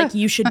Dave and he's like,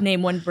 you should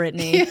name one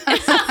Brittany.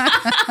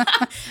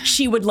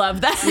 She would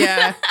love that.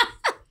 Yeah.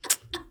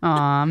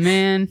 Aw,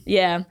 man.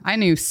 Yeah. I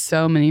knew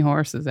so many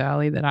horses,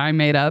 Allie, that I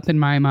made up in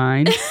my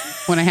mind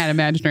when I had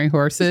imaginary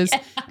horses.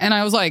 Yeah. And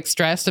I was like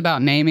stressed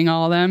about naming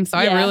all of them. So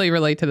I really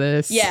relate to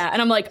this. Yeah.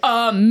 And I'm like,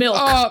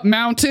 Milk.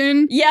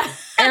 Mountain. Yeah.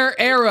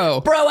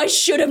 Arrow. Bro, I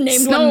should have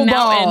named Snowball. one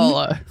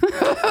Mountain.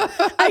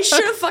 I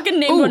should have fucking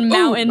named one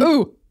Mountain.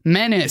 Ooh,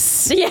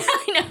 Menace. Yeah,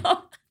 I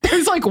know.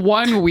 There's like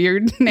one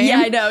weird name. Yeah,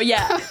 I know.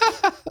 Yeah.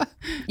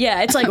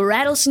 Yeah, it's like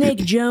Rattlesnake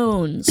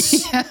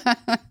Jones.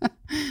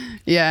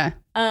 Yeah.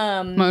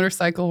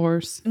 Motorcycle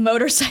horse.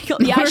 Motorcycle.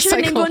 Yeah, I should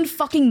have named one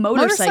fucking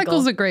motorcycle.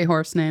 Motorcycle's a great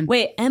horse name.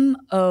 Wait,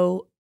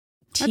 MOTO.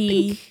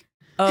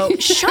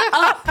 Shut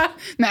up.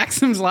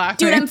 Maxim's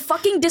laughing. Dude, I'm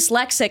fucking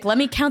dyslexic. Let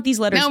me count these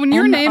letters. Now, when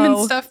you were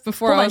naming stuff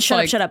before, Hold I on, was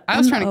shut up. I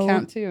was trying to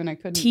count too, and I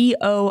couldn't.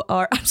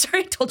 TOR. I'm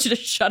sorry, I told you to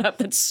shut up.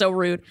 That's so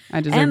rude.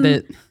 I deserved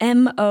it.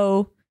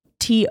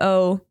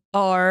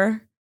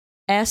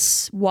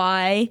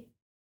 MOTORSY.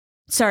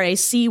 Sorry,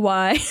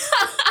 CY.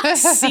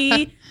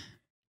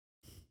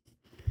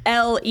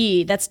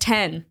 CLE. That's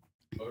 10.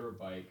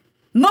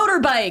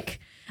 Motorbike.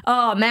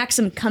 Oh,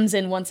 Maxim comes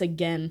in once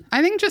again.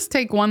 I think just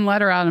take one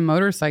letter out of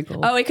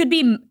motorcycle. Oh, it could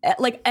be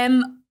like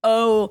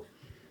MOTR.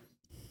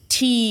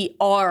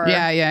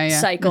 Yeah.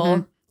 Cycle.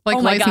 Mm-hmm. Like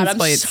oh my license God,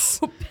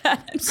 plates.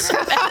 I'm so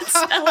bad at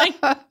spelling.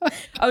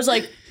 I was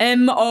like,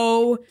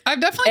 MO. I've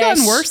definitely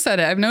gotten worse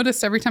at it. I've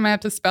noticed every time I have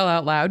to spell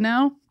out loud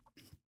now,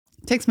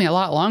 it takes me a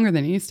lot longer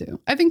than it used to.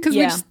 I think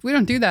because we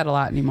don't do that a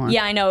lot anymore.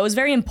 Yeah, I know. It was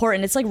very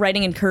important. It's like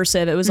writing in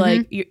cursive. It was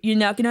like, you're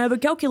not going to have a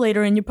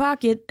calculator in your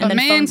pocket. And But then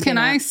man, phones can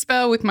came I out.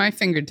 spell with my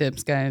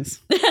fingertips,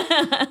 guys?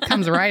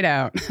 Comes right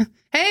out.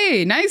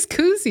 Hey, nice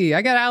koozie.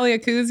 I got Allie a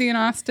koozie in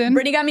Austin.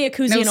 Brittany got me a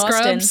koozie No in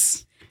Austin.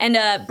 scrubs. And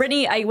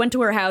Brittany, I went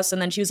to her house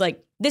and then she was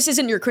like, this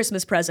isn't your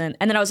Christmas present.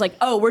 And then I was like,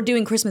 oh, we're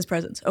doing Christmas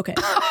presents. Okay.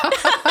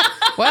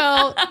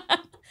 Well,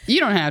 you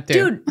don't have to.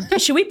 Dude,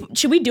 should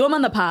we do them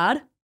on the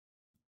pod?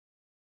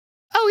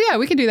 Oh, yeah,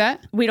 we can do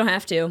that. We don't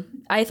have to.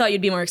 I thought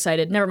you'd be more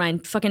excited. Never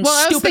mind. Fucking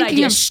Well, stupid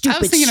idea. I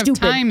was thinking of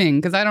timing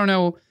because I don't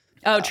know.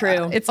 Oh,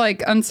 true. It's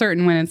like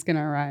uncertain when it's going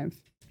to arrive.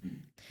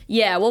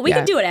 Yeah, well, we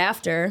could do it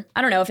after.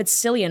 I don't know if it's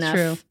silly enough.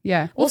 True.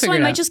 Yeah. We'll Also, figure I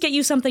it might out. just get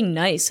you something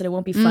nice and it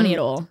won't be funny at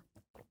all.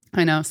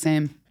 I know,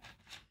 same.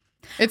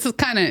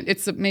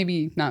 It's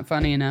maybe not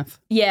funny enough.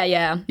 Yeah.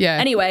 Yeah.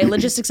 Anyway,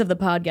 logistics of the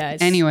pod,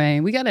 guys. Anyway,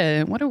 we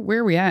gotta. Where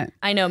are we at?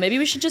 I know. Maybe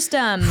we should just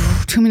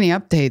Too many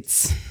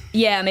updates.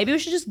 Yeah, maybe we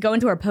should just go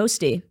into our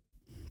posty.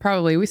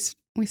 Probably. We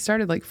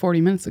started like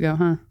 40 minutes ago,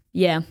 huh?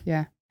 Yeah.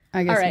 Yeah.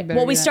 I guess. All right.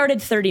 Well, we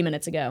started 30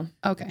 minutes ago.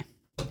 Okay.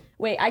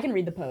 Wait, I can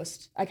read the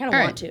post. I kind of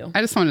All want to.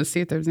 I just wanted to see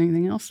if there's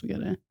anything else we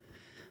gotta.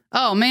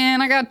 Oh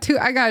man, I got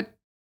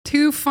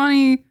two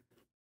funny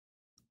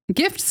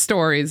gift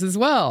stories as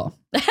well.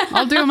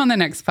 I'll do them on the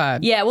next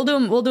pod. Yeah, we'll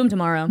do them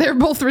tomorrow. They're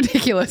both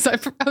ridiculous. I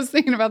was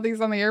thinking about these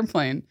on the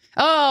airplane.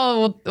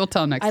 Oh, we'll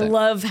tell next time. I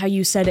love how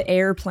you said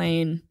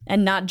airplane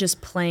and not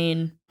just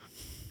plane.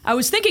 I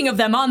was thinking of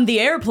them on the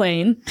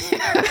airplane.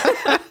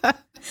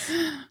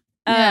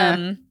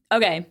 Yeah.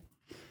 Okay.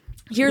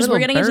 We're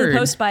getting into the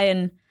post by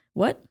an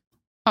what?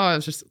 Oh,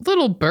 it's just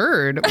little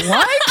bird.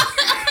 What?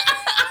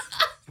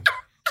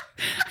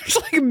 I'm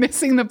just like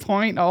missing the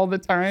point all the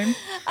time.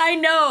 I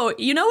know.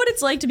 You know what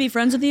it's like to be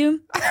friends with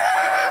you?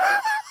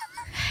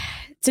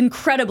 It's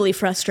incredibly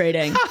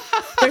frustrating.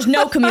 There's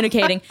no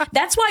communicating.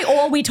 That's why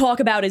all we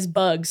talk about is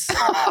bugs.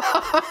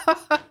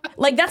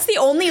 Like, that's the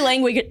only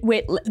language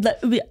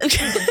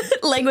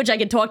language I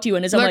can talk to you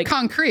in is I'm They're like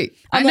concrete.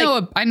 I'm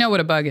I know what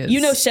a bug is. You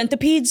know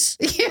centipedes?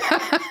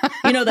 Yeah.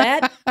 You know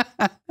that?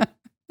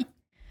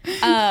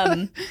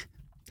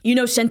 You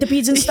know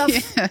centipedes and stuff?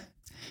 Yeah.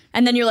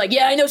 And then you're like,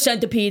 yeah, I know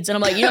centipedes. And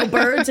I'm like, you know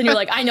birds? And you're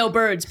like, I know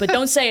birds, but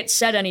don't say it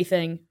said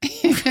anything.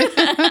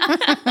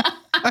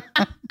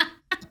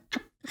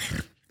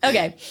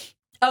 Okay.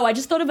 Oh, I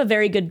just thought of a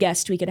very good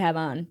guest we could have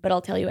on, but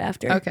I'll tell you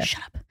after. Okay.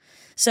 Shut up.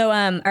 So,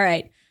 all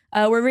right.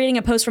 We're reading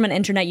a post from an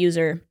internet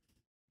user.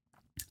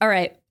 All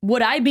right.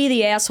 Would I be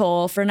the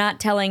asshole for not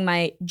telling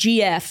my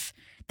GF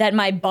that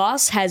my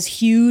boss has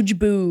huge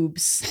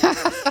boobs?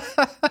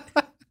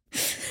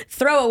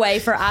 Throwaway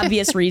for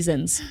obvious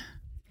reasons.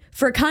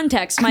 For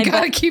context, I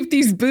gotta keep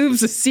these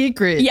boobs a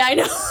secret. Yeah, I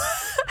know.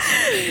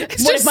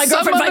 What if my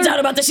girlfriend finds out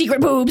about the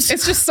secret boobs?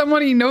 It's just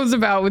someone he knows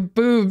about with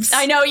boobs.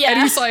 I know, yeah.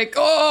 And he's like,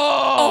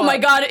 oh my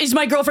God, is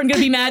my girlfriend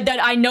gonna be mad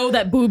that I know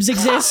that boobs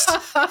exist?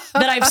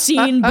 That I've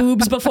seen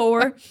boobs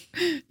before?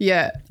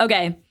 Yeah.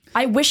 Okay.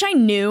 I wish I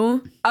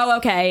knew. Oh,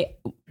 okay.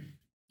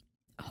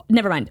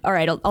 Never mind. All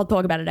right, I'll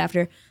talk about it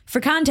after.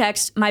 For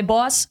context, my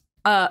boss,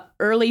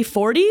 early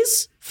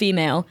 40s,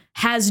 female,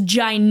 has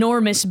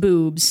ginormous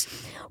boobs.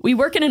 We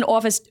work in an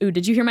office. Ooh,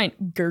 did you hear my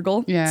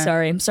gurgle? Yeah.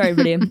 Sorry,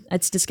 everybody.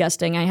 That's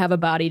disgusting. I have a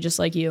body just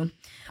like you.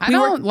 I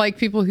don't like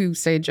people who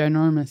say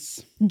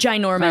ginormous.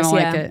 Ginormous, I don't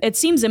yeah. like it. It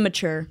seems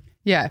immature.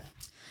 Yeah.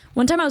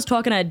 One time I was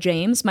talking to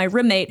James, my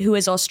roommate, who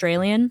is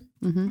Australian,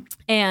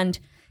 and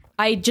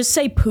I just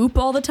say poop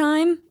all the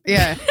time.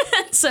 Yeah.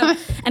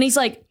 And he's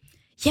like,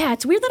 yeah,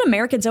 it's weird that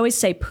Americans always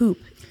say poop.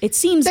 It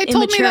seems They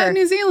told me that in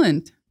New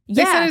Zealand.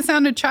 They said it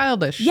sounded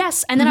childish.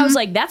 Yes. And then I was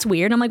like, that's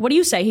weird. I'm like, what do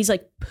you say? He's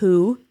like,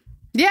 poo.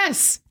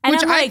 Yes. And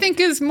which I'm like, I think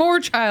is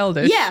more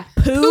childish. Yeah.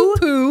 Poo.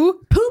 Poo.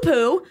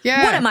 Poo-poo.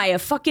 Yeah. What am I, a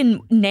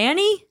fucking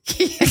nanny?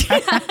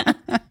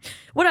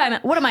 What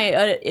am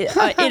I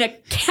in a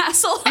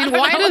castle? And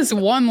why does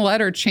one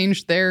letter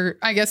change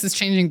I guess it's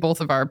changing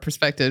both of our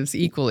perspectives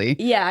equally.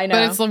 Yeah, I know.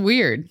 But it's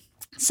weird.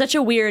 Such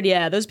a weird,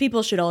 yeah. Those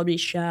people should all be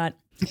shot.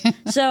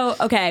 So,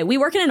 okay, we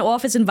work in an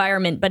office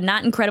environment, but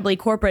not incredibly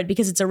corporate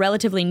because it's a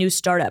relatively new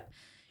startup.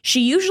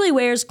 She usually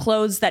wears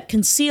clothes that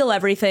conceal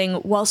everything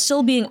while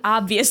still being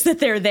obvious that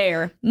they're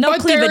there. No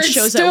cleavage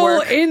shows at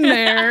work. Still in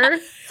there.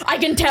 I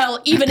can tell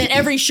even in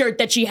every shirt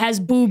that she has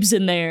boobs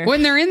in there.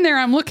 When they're in there,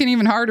 I'm looking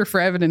even harder for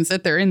evidence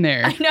that they're in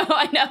there.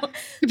 I know.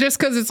 Just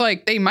because it's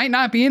like they might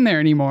not be in there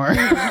anymore.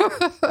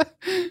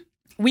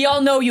 We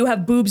all know you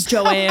have boobs,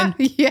 Joanne.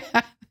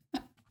 Yeah.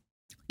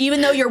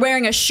 Even though you're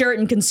wearing a shirt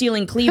and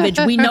concealing cleavage,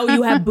 we know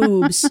you have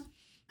boobs.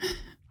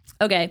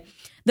 Okay.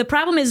 The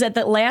problem is at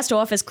the last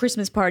office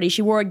Christmas party,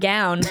 she wore a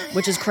gown,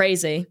 which is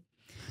crazy,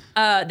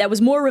 that was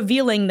more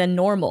revealing than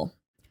normal.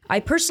 I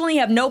personally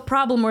have no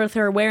problem with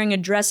her wearing a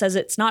dress as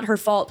it's not her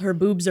fault her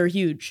boobs are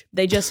huge.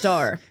 They just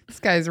are. This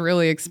guy's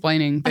really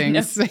explaining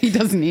things he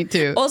doesn't need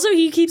to. Also,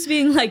 he keeps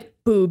being like,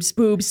 boobs,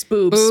 boobs,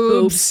 boobs,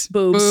 boobs,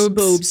 boobs,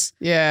 boobs.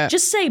 Yeah.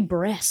 Just say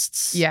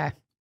breasts. Yeah.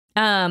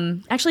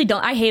 Actually,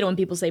 I hate it when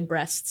people say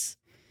breasts.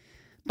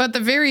 But the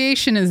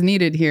variation is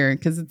needed here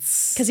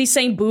because he's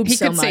saying boobs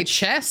so much. He could say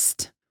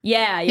chest.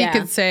 Yeah. He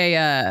could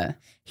say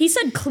he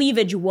said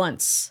cleavage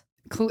once.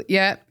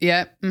 Yeah.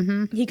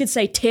 Mm-hmm. He could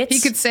say tits.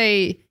 He could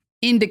say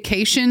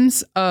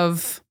indications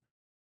of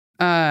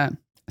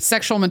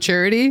sexual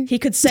maturity. He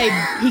could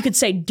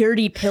say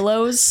dirty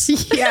pillows.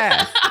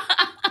 Yeah.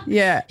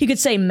 Yeah. He could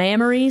say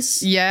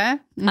mammaries. Yeah.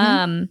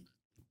 Mm-hmm.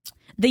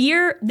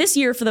 This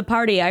year for the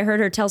party, I heard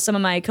her tell some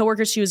of my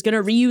coworkers she was going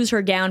to reuse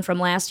her gown from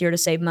last year to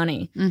save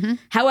money. Mm-hmm.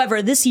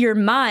 However, this year,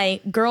 my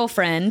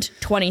girlfriend,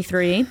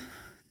 23,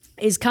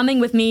 is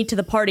coming with me to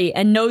the party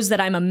and knows that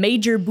I'm a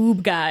major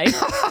boob guy.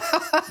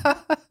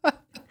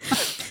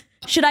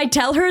 Should I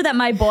tell her that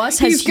my boss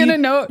has... She's gonna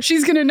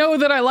know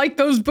that I like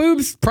those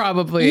boobs,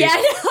 probably. Yeah,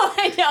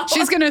 I know.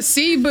 She's gonna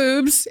see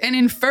boobs and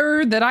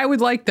infer that I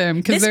would like them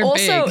because they're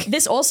big.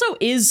 This also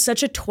is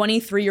such a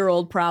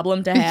 23-year-old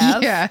problem to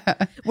have. Yeah.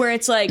 Where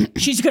it's like,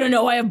 she's gonna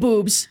know I have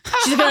boobs.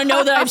 She's gonna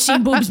know that I've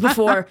seen boobs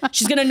before.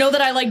 She's gonna know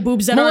that I like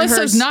boobs that aren't hers.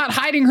 Melissa's not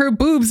hiding her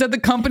boobs at the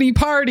company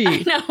party.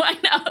 I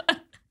know.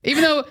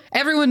 Even though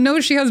everyone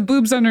knows she has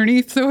boobs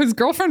underneath, so his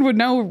girlfriend would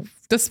know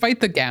despite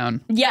the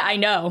gown. Yeah, I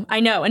know.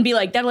 And be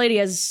like, that lady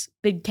has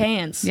big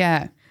cans.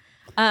 Yeah.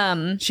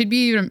 She'd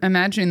be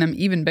imagining them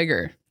even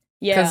bigger.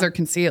 Yeah. Because they're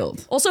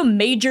concealed. Also,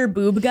 major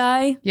boob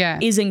guy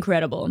is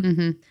incredible.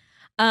 Mm-hmm.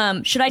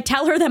 Should I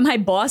tell her that my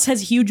boss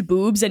has huge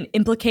boobs and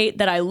implicate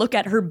that I look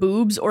at her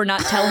boobs, or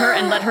not tell her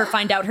and let her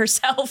find out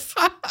herself?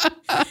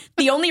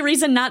 The only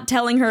reason not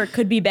telling her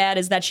could be bad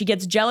is that she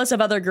gets jealous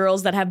of other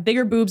girls that have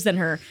bigger boobs than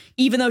her,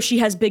 even though she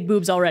has big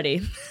boobs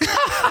already.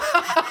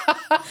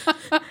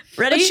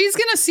 Ready? But she's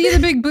gonna see the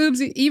big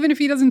boobs even if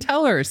he doesn't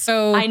tell her.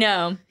 So I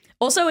know.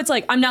 Also, it's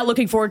like, I'm not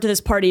looking forward to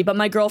this party, but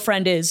my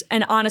girlfriend is.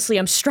 And honestly,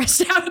 I'm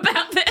stressed out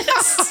about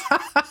this.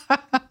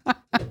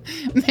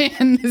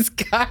 Man, this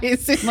guy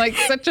is in like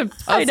such a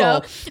puzzle. I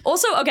know.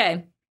 Also,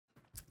 okay.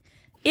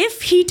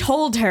 If he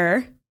told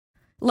her,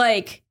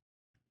 like,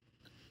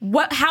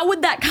 how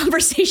would that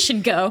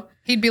conversation go?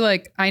 He'd be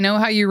like, I know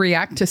how you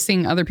react to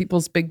seeing other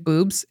people's big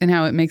boobs and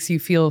how it makes you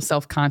feel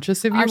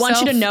self-conscious of yourself. I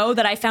want you to know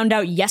that I found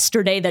out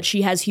yesterday that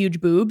she has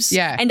huge boobs.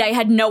 Yeah. And I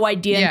had no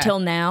idea until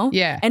now.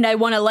 Yeah. And I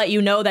want to let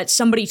you know that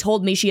somebody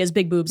told me she has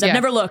big boobs. I've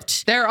never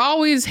looked. They're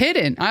always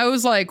hidden. I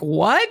was like,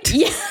 what?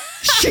 Yeah.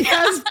 She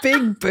has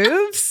big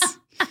boobs?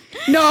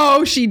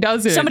 No, she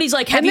doesn't. Somebody's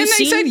like, have and you then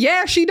seen? they said,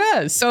 yeah, she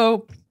does.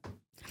 So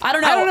I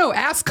don't know. I don't know.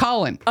 Ask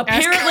Colin.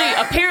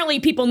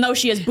 Apparently people know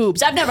she has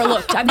boobs. I've never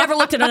looked. I've never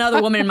looked at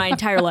another woman in my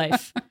entire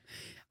life.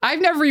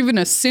 I've never even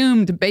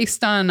assumed,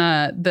 based on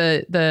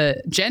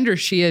the gender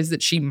she is,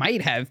 that she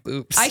might have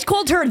boobs. I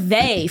called her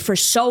they for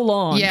so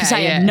long because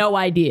I had no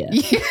idea.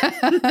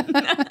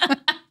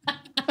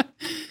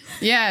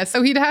 Yeah,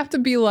 so he'd have to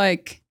be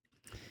like,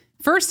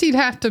 first he'd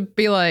have to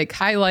be like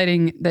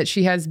highlighting that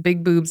she has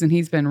big boobs and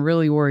he's been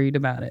really worried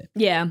about it.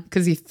 Yeah.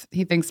 Because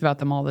he thinks about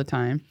them all the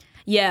time.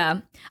 Yeah.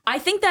 I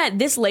think that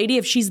this lady,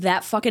 if she's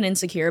that fucking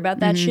insecure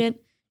about that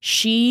shit,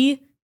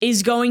 she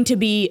is going to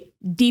be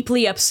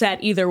deeply upset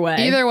either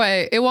way. Either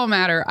way, it won't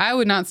matter. I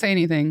would not say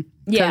anything.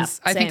 Yeah,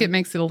 I think it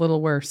makes it a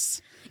little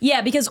worse.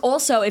 Yeah, because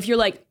also if you're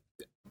like,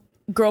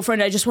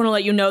 girlfriend, I just want to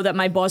let you know that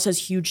my boss has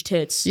huge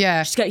tits.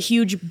 Yeah. She's got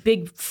huge,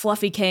 big,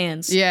 fluffy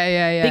cans.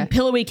 Yeah. Big,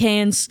 pillowy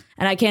cans,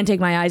 and I can't take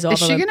my eyes off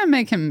of Is she them. going to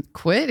make him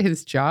quit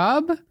his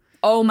job?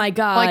 Oh my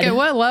God. Like, at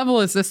what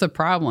level is this a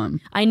problem?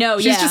 I know,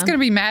 She's just going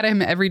to be mad at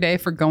him every day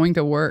for going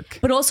to work.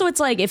 But also, it's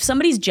like, if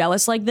somebody's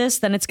jealous like this,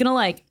 then it's going to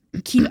like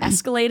keep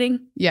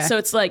escalating. Yeah. So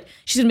it's like,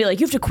 she's going to be like,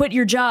 you have to quit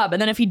your job.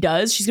 And then if he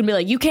does, she's going to be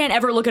like, you can't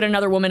ever look at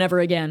another woman ever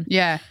again.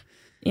 Yeah.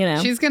 You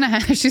know? She's gonna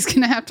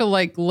have to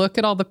like look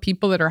at all the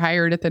people that are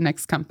hired at the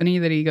next company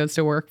that he goes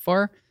to work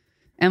for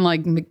and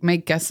like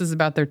make guesses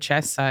about their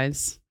chest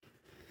size.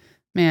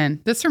 Man,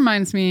 this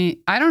reminds me,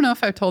 I don't know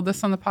if I've told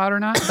this on the pod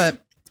or not,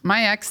 but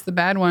my ex, the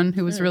bad one,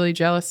 who was really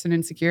jealous and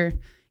insecure,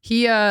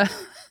 we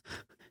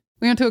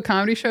went to a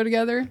comedy show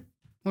together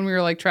when we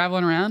were like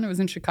traveling around. It was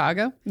in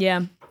Chicago.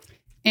 Yeah.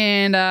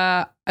 And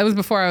it was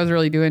before I was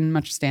really doing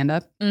much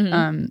stand-up.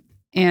 And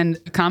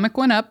a comic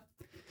went up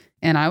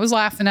and I was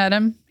laughing at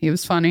him. He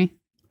was funny.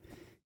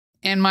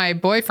 And my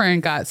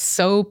boyfriend got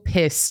so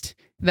pissed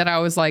that I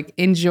was like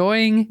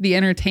enjoying the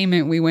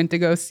entertainment we went to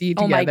go see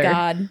together. Oh my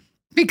God.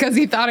 Because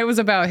he thought it was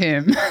about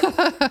him.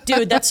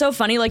 Dude, that's so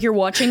funny. Like, you're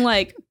watching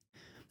like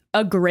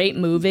a great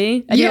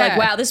movie and you're like,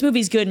 wow, this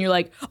movie's good. And you're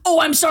like,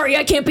 oh, I'm sorry,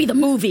 I can't be the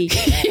movie.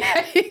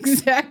 Yeah,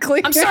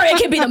 exactly. I'm sorry, I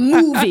can't be the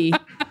movie.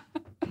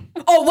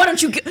 Oh, why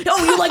don't you?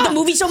 You like the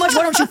movie so much?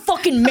 Why don't you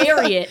fucking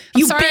marry it?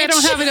 You sorry, bitch. I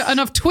don't have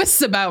enough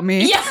twists about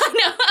me. Yeah, I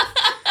know.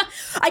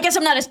 I guess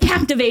I'm not as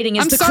captivating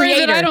as I'm the sorry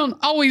creator. that I don't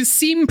always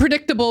seem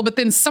predictable, but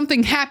then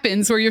something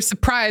happens where you're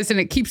surprised and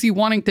it keeps you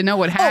wanting to know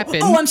what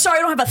happened. Oh, I'm sorry,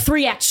 I don't have a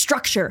 3-act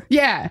structure.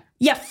 Yeah.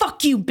 Yeah,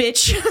 fuck you,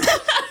 bitch.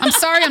 I'm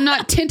sorry I'm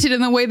not tinted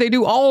in the way they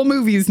do all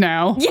movies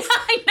now. Yeah,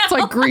 I know. It's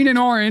like green and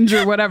orange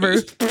or whatever.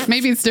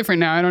 Maybe it's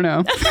different now. I don't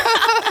know.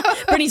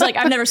 Brittany's like,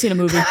 I've never seen a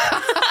movie.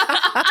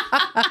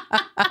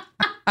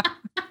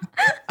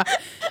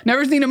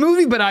 Never seen a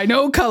movie, but I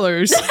know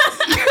colors.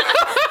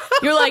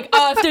 You're like,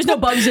 oh, if there's no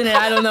bugs in it,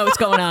 I don't know what's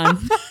going on.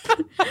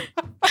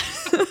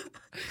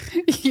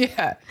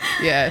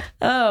 Yeah.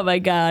 Oh my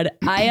God.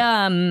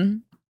 I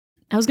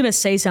was gonna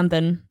say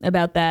something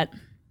about that,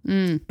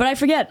 but I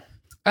forget.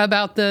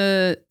 About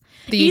the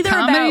Either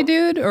comedy about-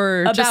 dude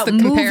or just about the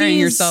comparing movies-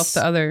 yourself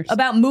to others?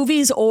 About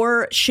movies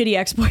or shitty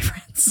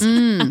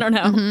ex-boyfriends. I don't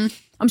know.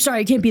 I'm sorry,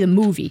 I can't be the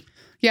movie.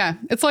 Yeah.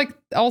 It's like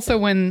also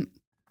when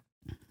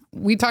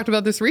we talked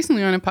about this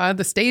recently on a pod,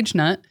 the stage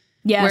nut.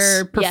 Yes.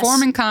 Where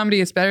performing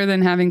comedy is better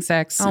than having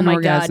sex and my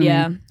orgasm. God,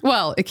 yeah.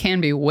 Well, it can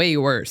be way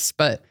worse,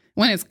 but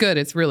when it's good,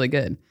 it's really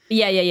good.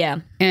 Yeah.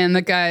 And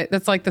the guy,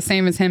 that's like the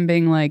same as him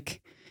being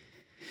like,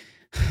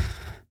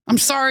 I'm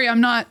sorry,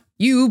 I'm not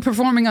you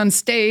performing on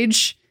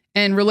stage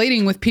and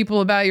relating with people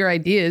about your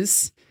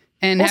ideas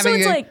and Also,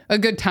 having it's a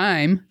good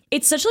time.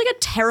 It's such like a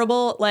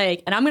terrible,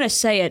 like, and I'm going to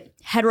say it,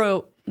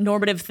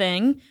 heteronormative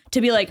thing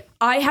to be like,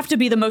 I have to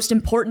be the most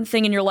important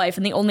thing in your life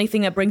and the only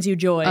thing that brings you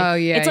joy. Oh,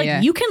 yeah, It's like,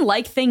 yeah. you can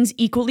like things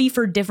equally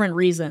for different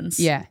reasons.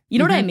 Yeah. You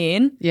know what I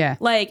mean? Yeah.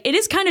 Like, it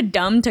is kind of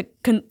dumb to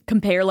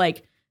compare,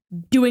 like,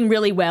 doing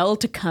really well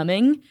to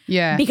coming.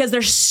 Yeah. Because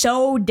they're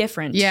so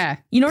different. Yeah.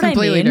 You know what I mean?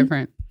 Completely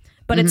different.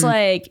 But it's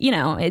like, you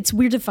know, it's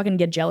weird to fucking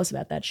get jealous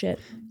about that shit.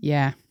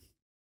 Yeah.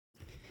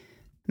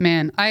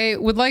 Man, I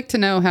would like to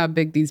know how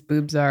big these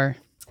boobs are.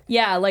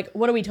 Yeah, like,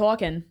 what are we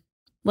talking?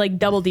 like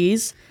double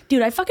D's.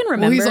 Dude, I fucking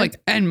remember. Well, he's like,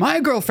 and my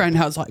girlfriend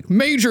has like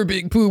major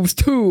big boobs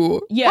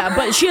too. Yeah,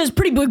 but she has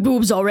pretty big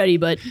boobs already,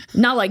 but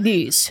not like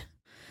these.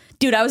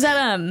 Dude, I was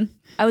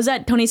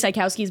at Tony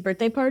Sykowski's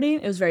birthday party.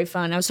 It was very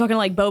fun. I was talking to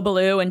like Bo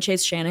Ballou and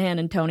Chase Shanahan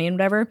and Tony and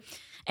whatever.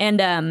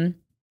 And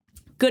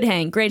good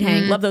hang, great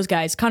hang. Love those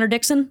guys. Connor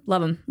Dixon,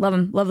 love him.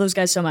 Love those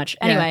guys so much.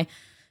 Anyway,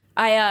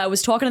 I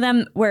was talking to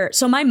them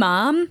so my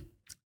mom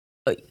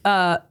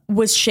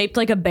was shaped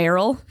like a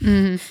barrel.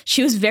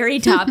 She was very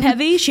top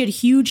heavy. She had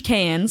huge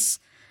cans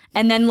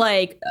and then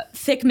like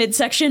thick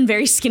midsection,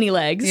 very skinny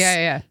legs.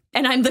 Yeah.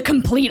 And I'm the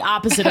complete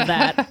opposite of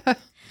that.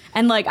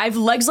 And like I have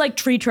legs like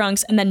tree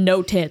trunks and then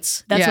no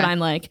tits. That's what I'm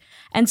like.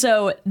 And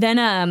so then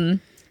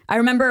I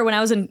remember when I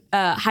was in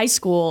high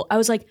school, I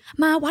was like,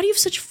 Ma, why do you have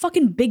such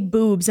fucking big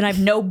boobs and I have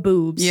no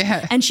boobs?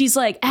 Yeah. And she's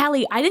like,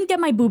 Allie, I didn't get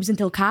my boobs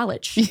until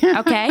college.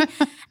 Okay.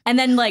 And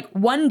then like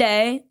one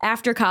day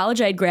after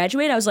college, I had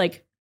graduated. I was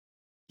like,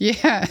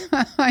 yeah,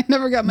 I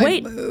never got my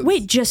boobs.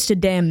 Wait just a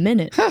damn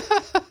minute.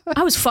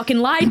 I was fucking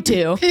lied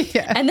to.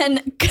 Yeah. And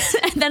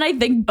then I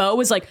think Bo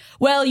was like,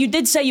 well, you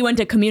did say you went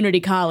to community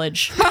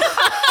college.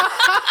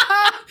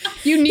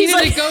 You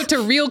needed to go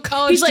to real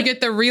college to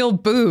get the real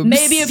boobs.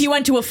 Maybe if you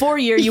went to a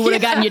 4-year, you would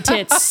have gotten your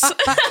tits.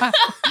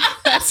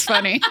 That's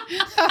funny.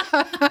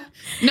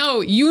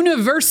 No,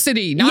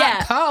 university,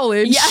 not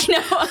college. Yeah,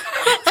 I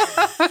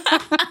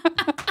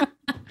know.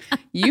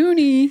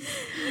 Uni.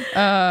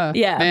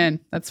 Yeah. Man,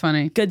 that's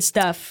funny. Good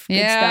stuff. Good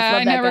Yeah, stuff.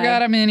 Love I that never guy.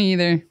 got him in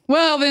either.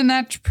 Well, then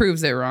that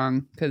proves it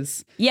wrong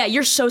because Yeah,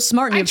 you're so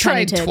smart. And I you have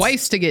tiny tried tits.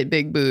 twice to get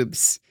big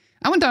boobs.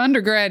 I went to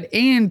undergrad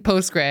and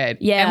postgrad.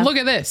 Yeah. And look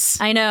at this.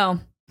 I know.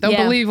 Don't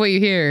believe what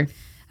you hear.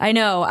 I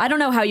know. I don't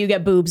know how you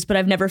get boobs, but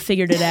I've never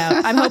figured it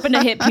out. I'm hoping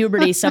to hit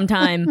puberty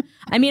sometime.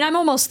 I mean, I'm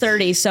almost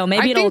 30, so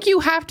maybe I think you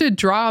have to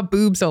draw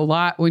boobs a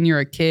lot when you're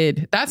a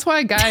kid. That's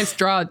why guys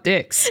draw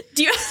dicks.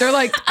 They're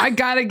like, I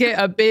gotta get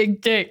a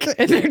big dick.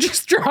 And they're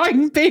just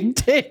drawing big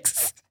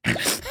dicks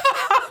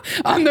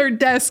on their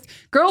desk.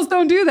 Girls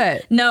don't do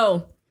that.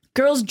 No.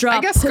 Girls draw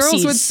I guess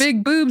pussies. girls with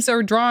big boobs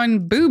are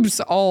drawing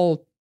boobs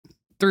all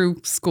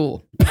through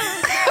school.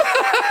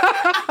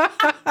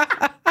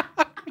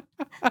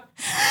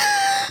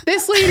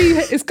 This lady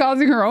is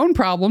causing her own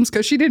problems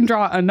because she didn't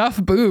draw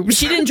enough boobs.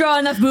 She didn't draw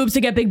enough boobs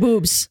to get big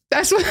boobs.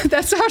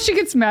 That's how she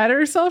gets mad at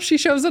herself. She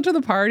shows up to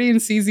the party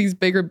and sees these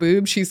bigger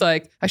boobs. She's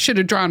like, I should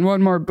have drawn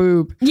one more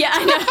boob. Yeah,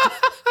 I know.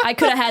 I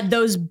could have had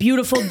those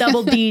beautiful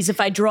double Ds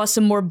if I draw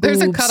some more boobs.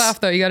 There's a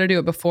cutoff though. You got to do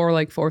it before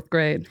like 4th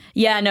grade.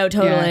 Yeah, no,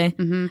 totally.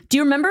 Yeah. Do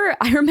you remember?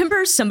 I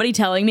remember somebody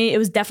telling me it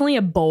was definitely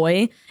a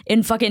boy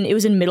it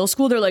was in middle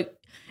school. They're like,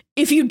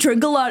 if you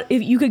drink a lot,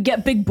 if you could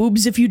get big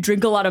boobs if you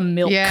drink a lot of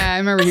milk. Yeah, I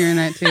remember hearing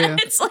that too.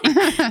 It's like,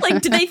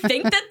 do they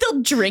think that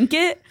they'll drink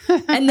it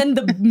and then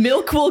the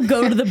milk will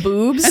go to the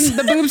boobs? And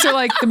the boobs are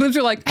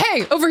like,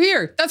 hey, over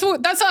here.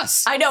 That's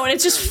us. I know, and it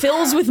just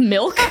fills with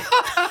milk.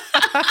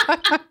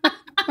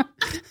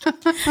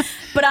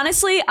 But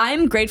honestly,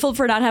 I'm grateful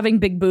for not having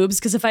big boobs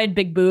because if I had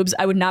big boobs,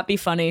 I would not be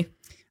funny.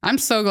 I'm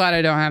so glad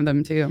I don't have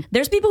them too.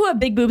 There's people who have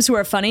big boobs who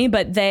are funny,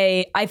 but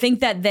I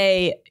think that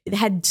they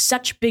had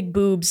such big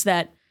boobs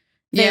that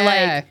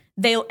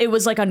it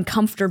was like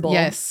uncomfortable.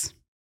 Yes.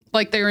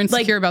 Like they were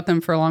insecure about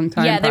them for a long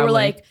time. Yeah,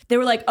 probably. they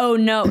were like, oh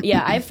no.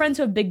 Yeah, I have friends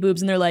who have big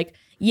boobs and they're like,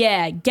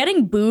 yeah,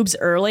 getting boobs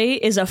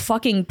early is a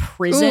fucking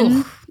prison.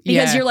 Ooh,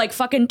 because you're like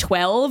fucking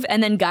 12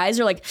 and then guys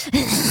are like,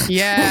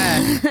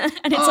 yeah.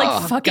 and it's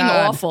like fucking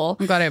awful.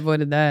 I'm glad I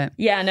avoided that.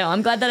 Yeah, no,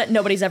 I'm glad that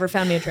nobody's ever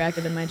found me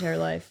attractive in my entire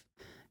life.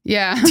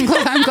 Yeah,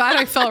 I'm glad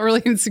I felt really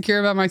insecure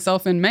about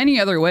myself in many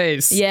other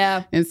ways.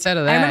 Yeah. Instead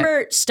of that. I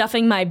remember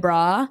stuffing my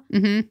bra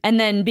and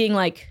then being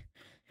like,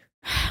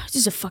 this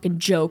is a fucking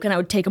joke. And I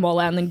would take them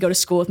all out and then go to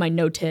school with my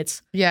no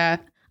tits. Yeah.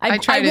 I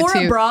wore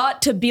a bra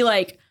to be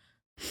like,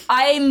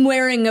 I'm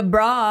wearing a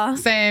bra.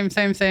 Same.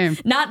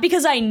 Not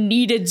because I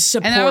needed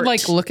support. And I would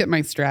like look at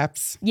my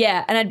straps.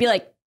 Yeah. And I'd be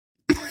like,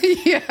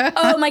 yeah.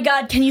 oh my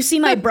God, can you see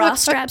my bra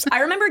straps? I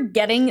remember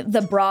getting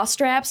the bra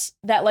straps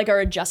that like are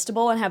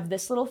adjustable and have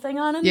this little thing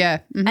on them. Yeah.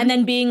 Mm-hmm. And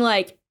then being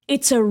like,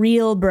 it's a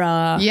real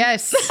bra.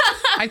 Yes.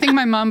 I think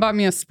my mom bought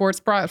me a sports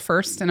bra at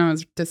first and I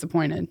was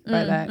disappointed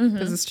by that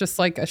because it's just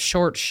like a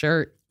short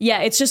shirt. Yeah,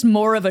 it's just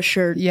more of a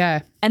shirt.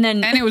 Yeah. And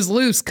it was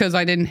loose because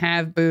I didn't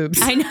have boobs.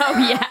 I know,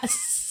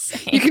 yes.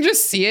 You can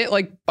just see it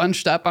like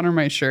bunched up under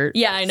my shirt.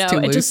 Yeah, I know. It's too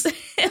loose. Just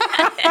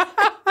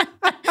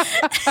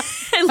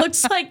it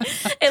looks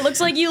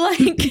like you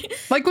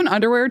like when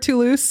underwear are too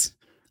loose.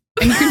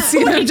 And you can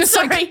see them just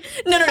sorry. like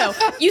No.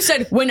 You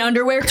said when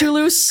underwear too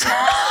loose.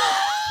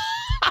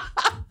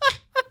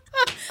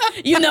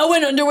 You know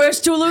when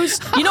underwear's too loose?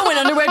 You know when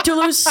underwear too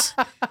loose?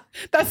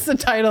 That's the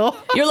title.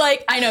 You're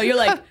like, I know, you're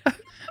like,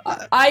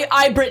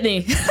 I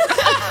Brittany.